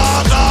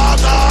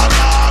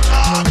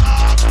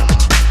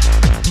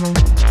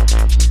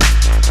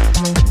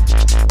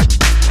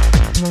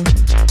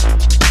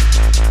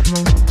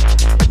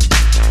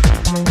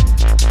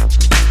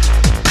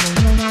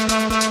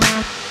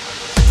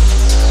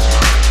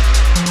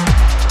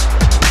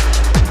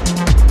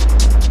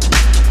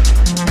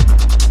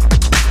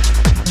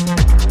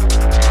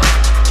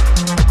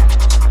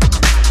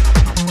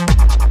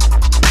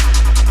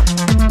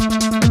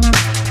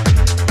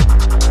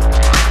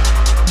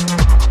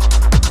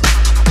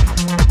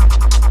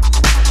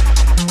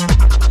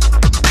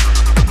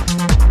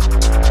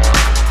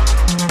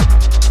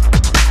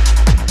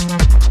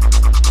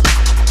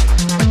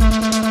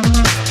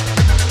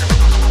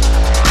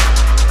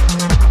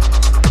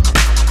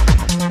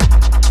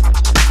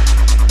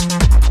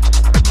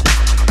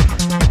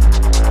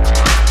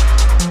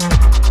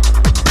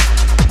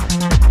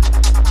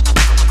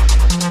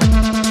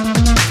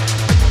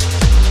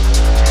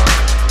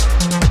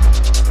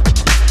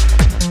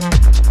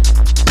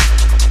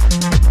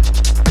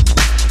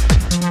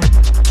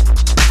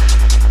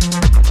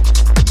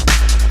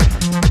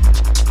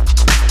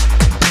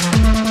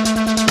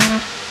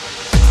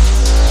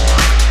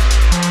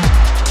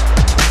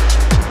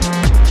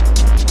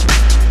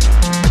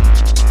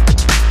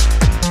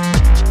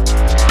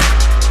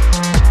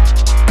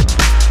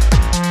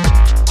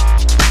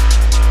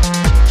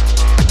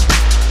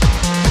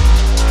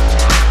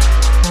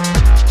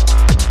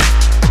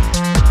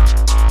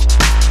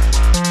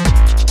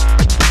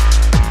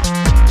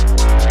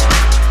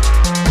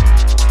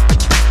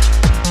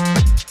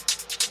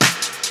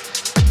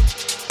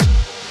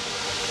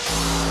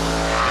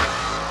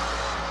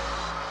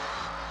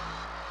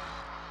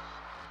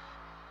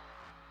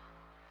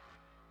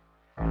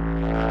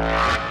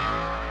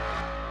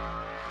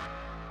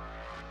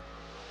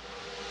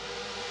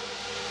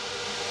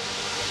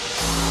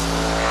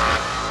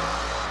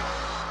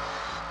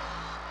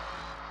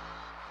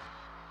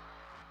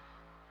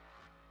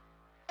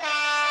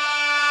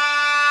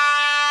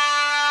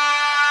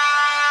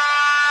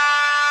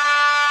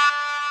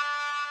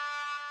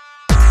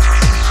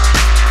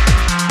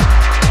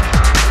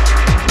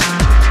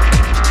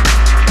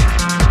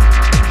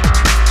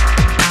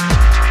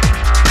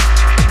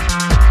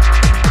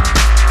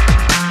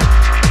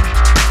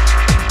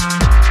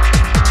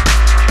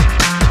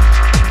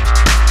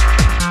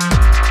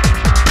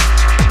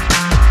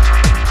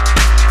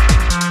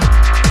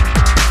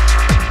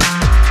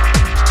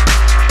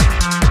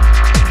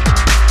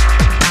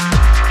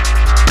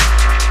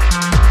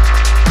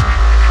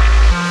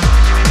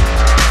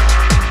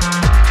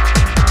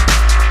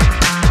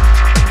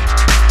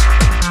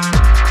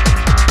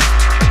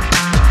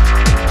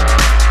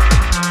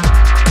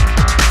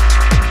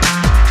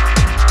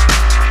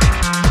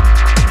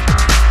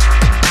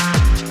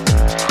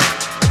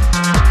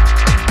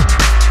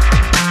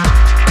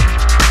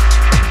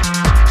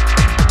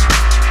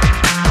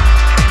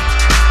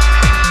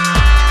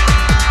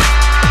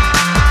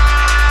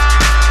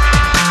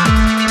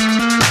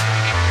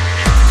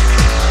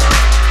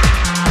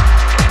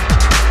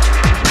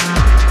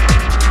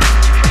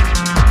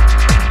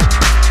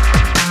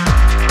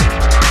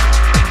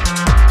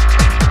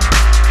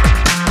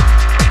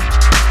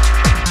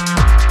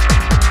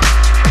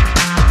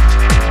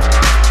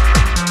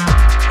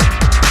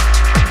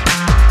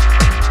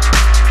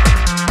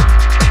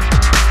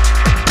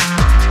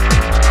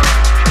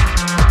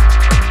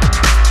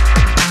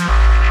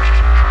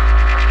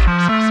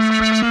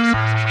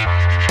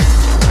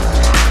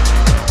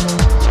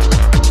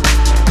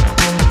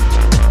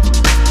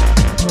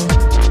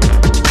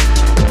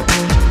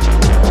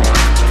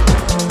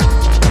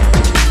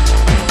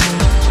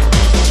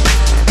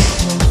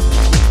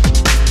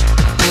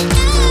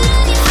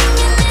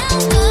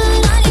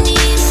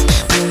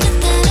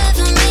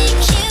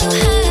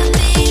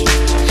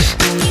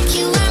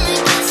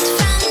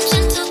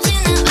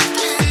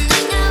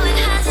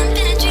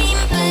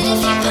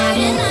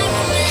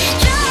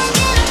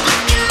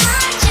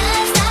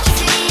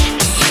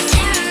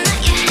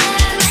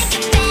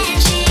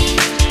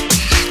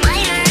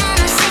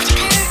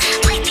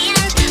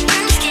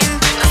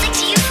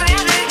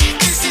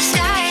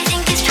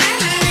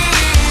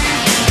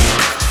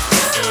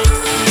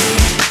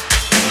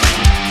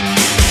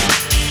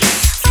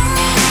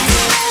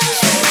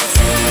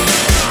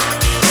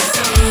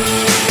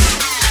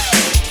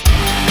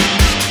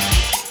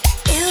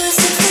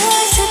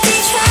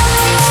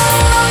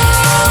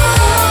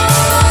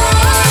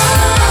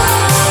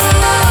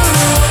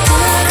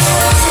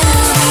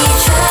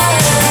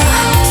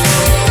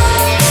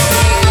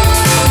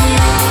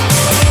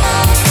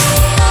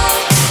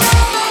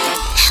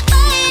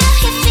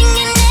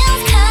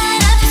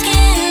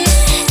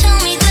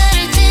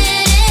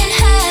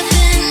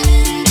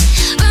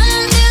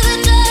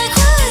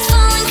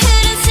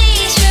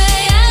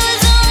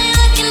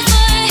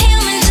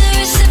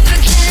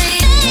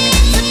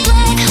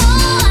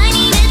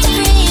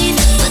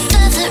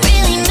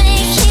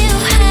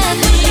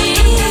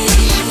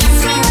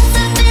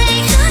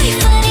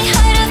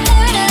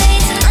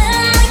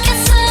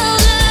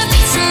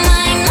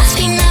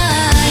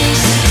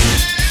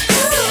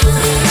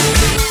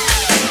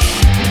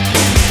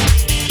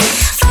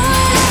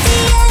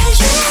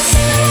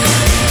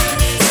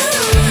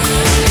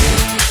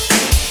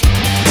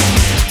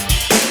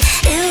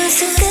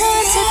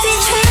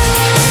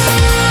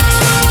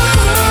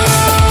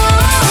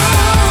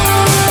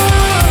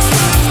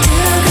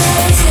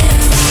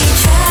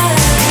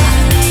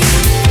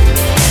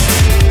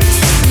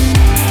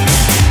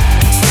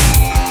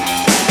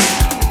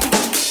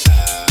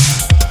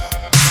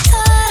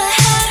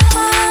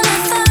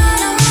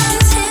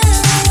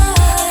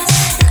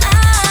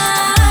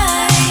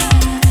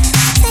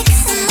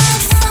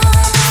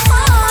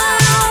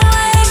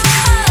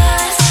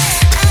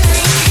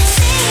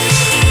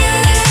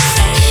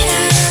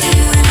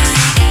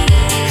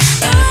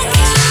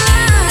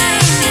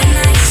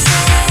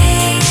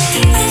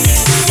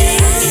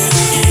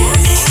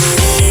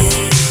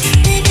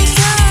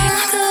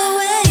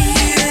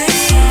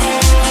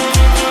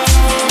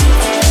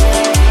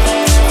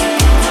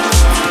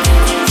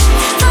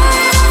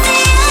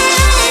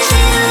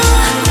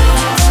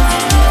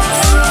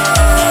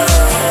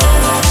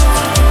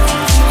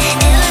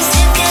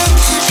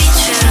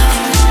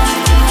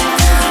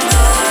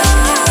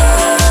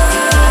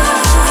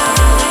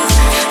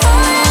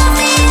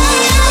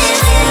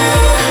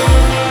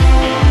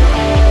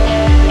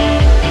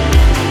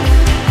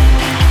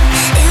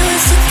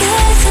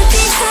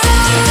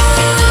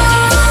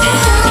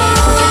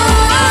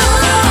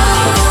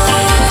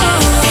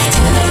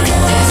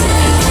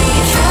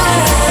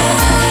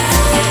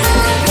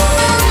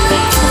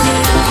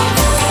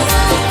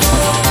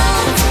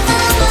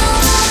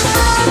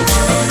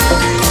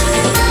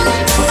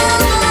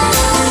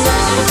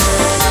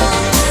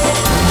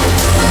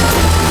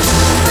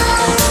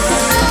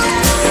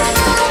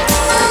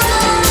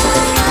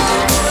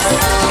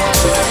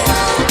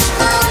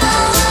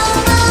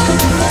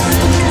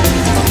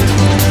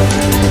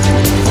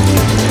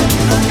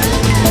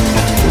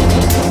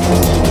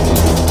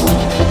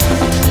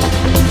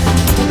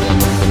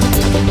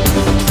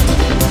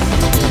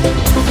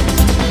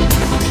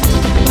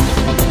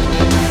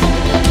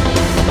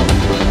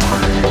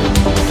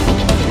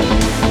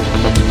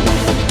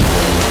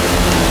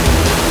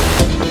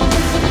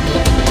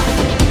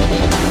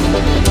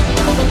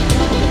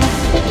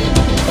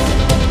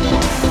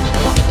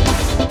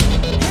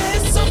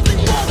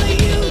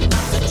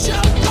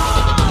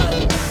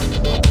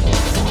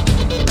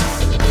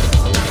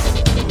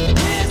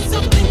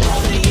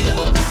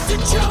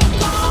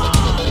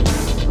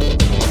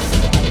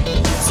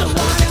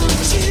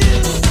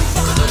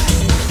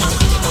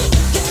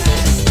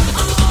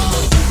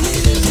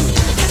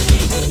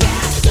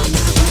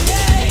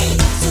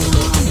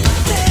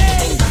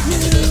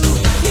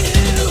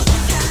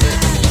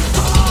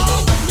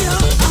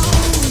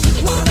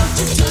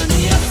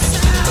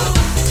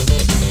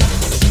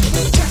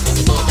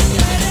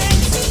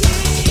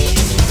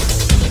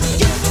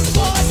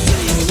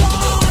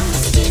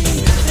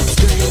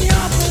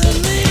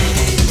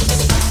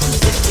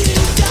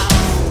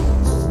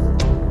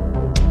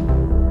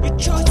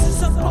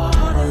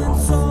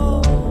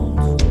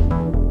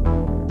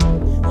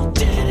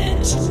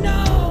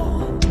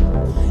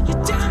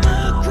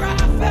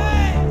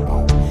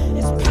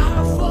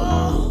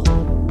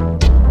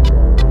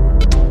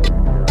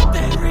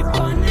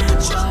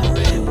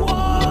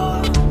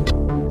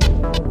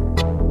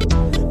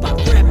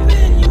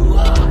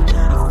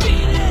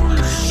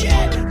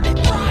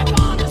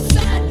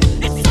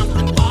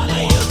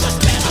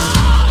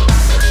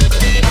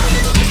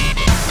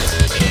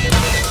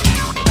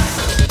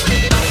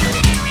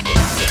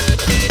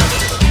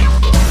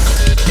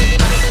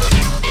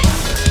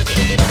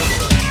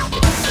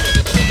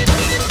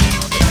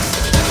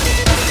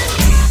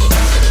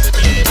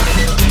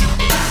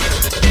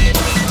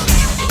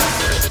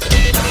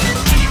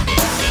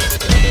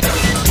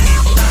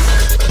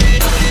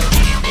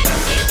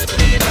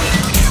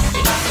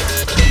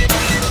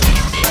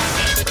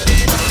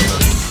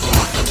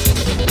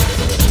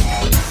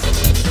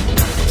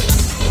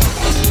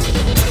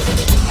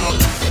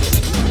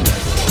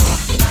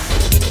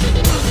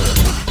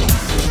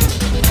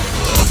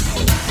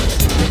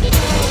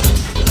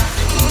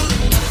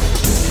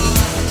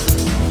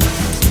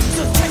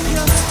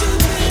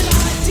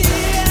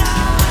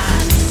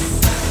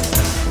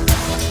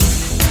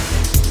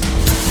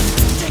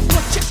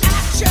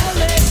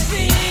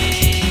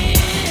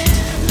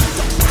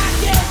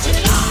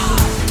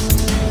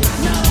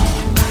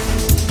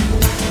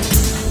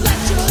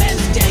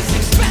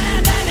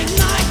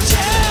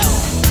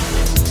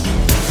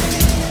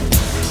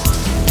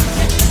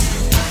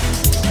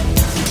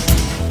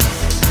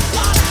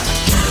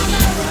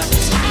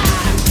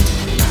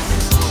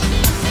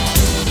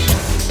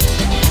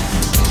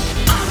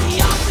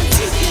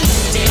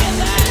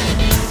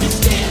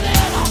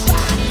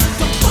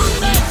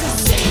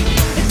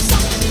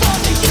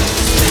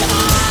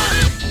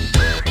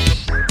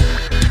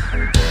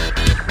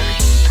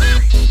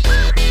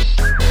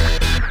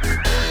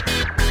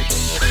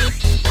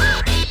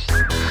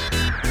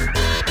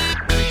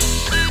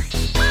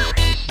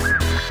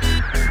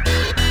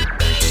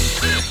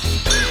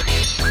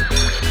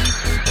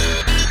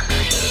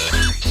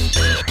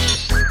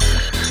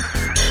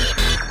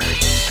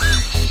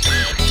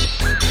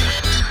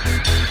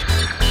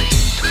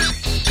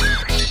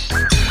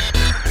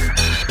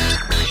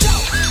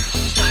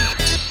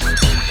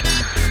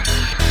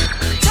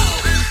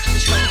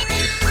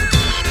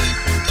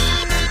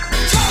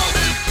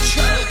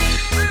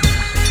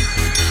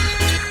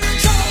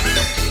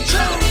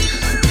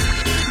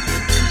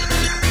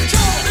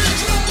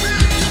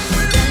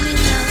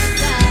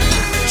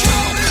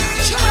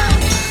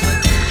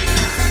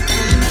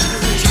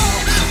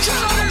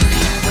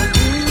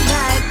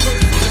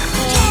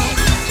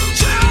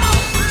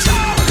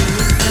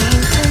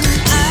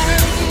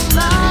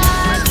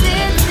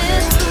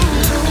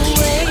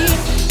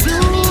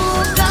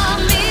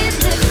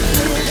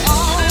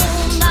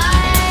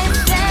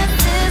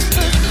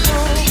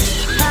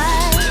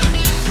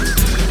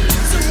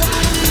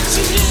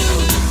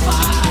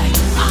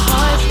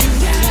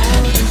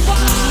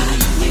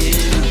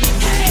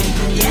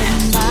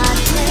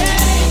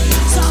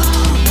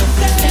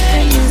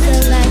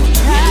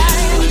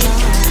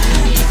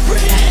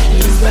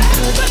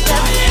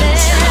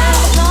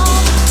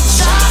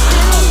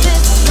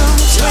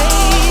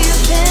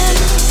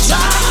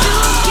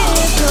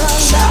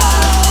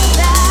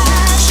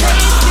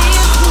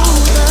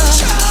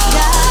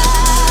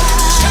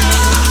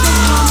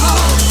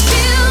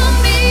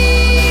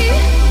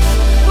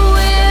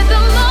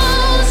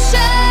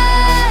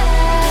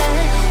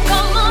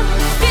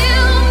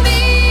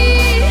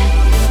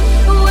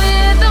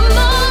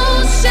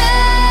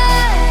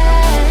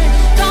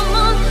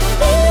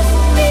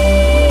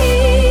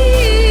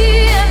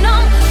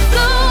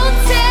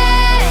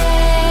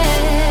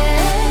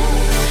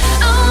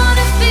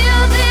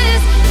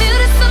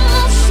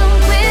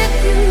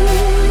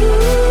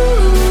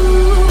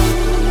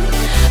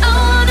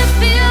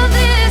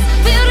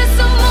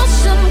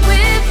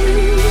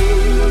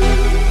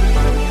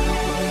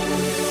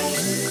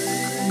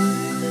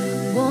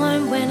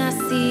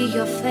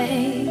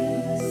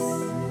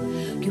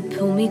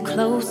 pull me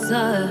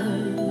closer.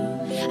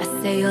 I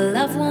say your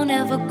love won't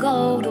ever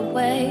go to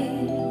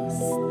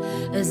waste.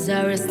 As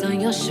I rest on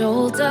your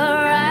shoulder,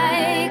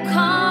 I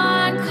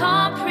can't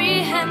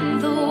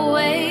comprehend the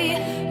way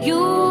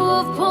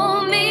you've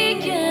pulled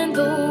me in,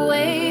 the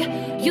way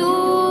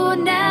you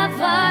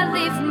never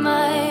leave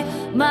my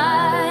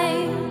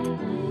mind.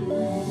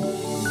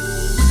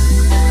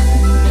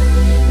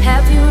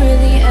 Have you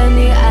really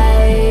any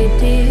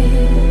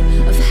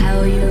idea of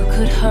how you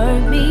could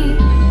hurt me?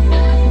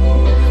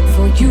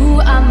 For you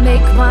I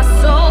make my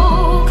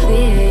soul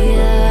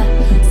clear,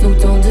 so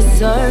don't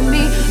desert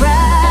me.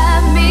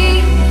 Wrap me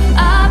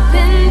up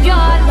in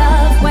your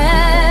love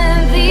when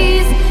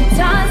these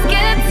times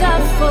get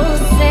tough. Oh,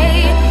 say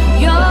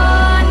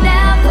you'll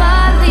never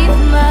leave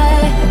my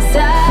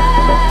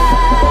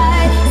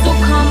side. So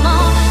come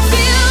on,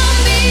 fill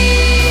me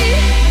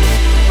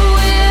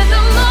with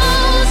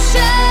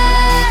emotion.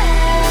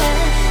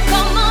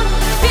 Come on,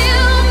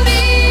 fill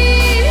me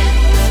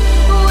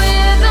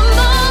with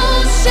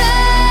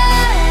emotion.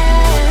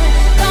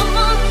 Come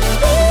on,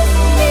 lift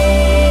me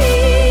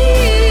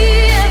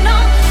and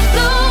I'm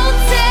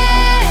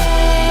floating.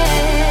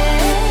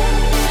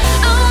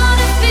 I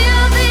wanna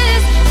feel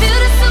this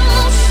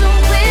emotion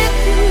with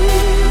you.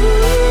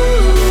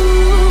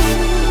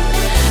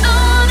 I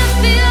wanna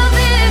feel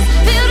this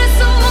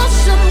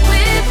emotion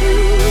with you.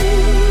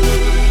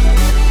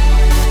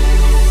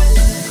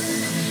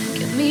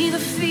 Give me the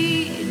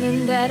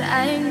feeling that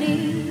I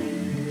need.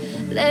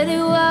 Let it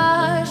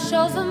wash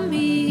over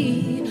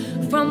me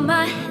from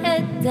my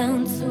head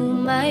down to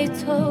my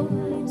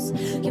toes.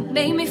 You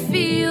make me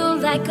feel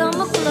like I'm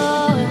a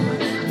glow.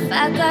 If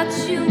I got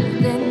you,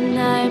 then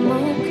I'm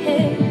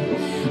okay.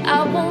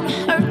 I won't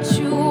hurt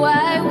you,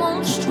 I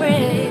won't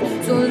stray.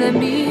 So let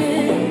me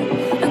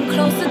in and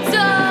close the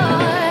door.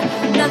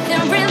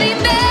 Nothing really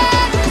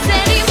matters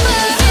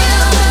anymore.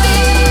 Fill me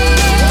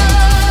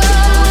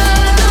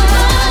with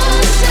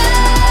emotion.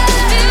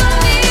 Fill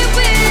me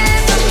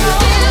with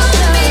emotion. Fill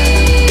me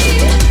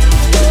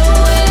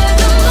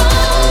with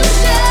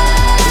emotion.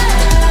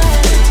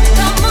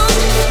 Come on,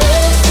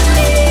 lift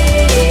me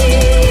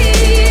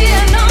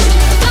and I'm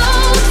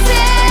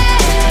floating.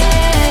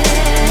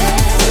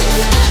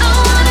 I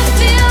wanna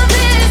feel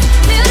this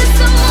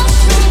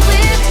emotion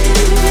with you.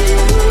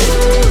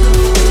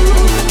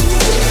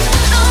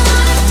 I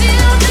wanna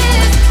feel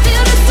this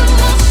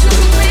emotion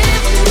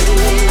with you.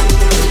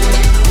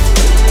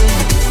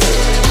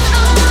 I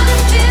wanna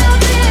feel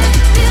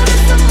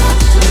this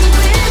emotion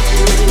with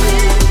you.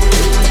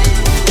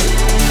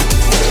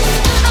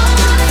 I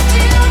wanna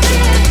feel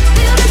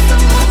this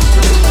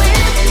emotion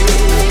with you.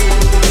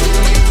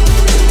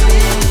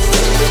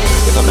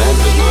 If a man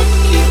does not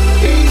keep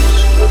pace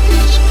with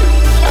his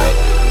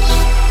companions,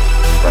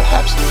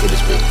 perhaps it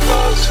is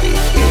because he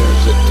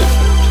hears a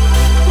different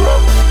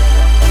drum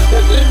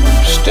than then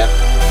step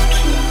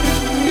to the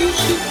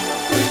music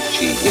which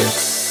he hears.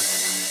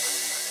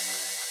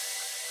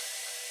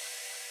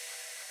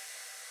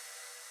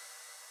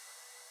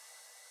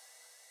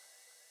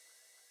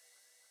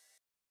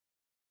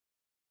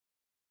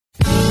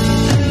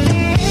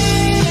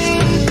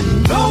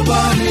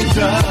 Nobody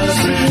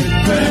does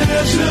it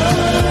better.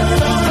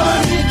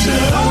 Nobody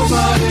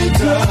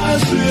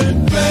does it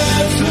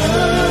better.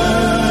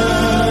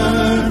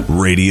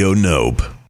 Radio Nope.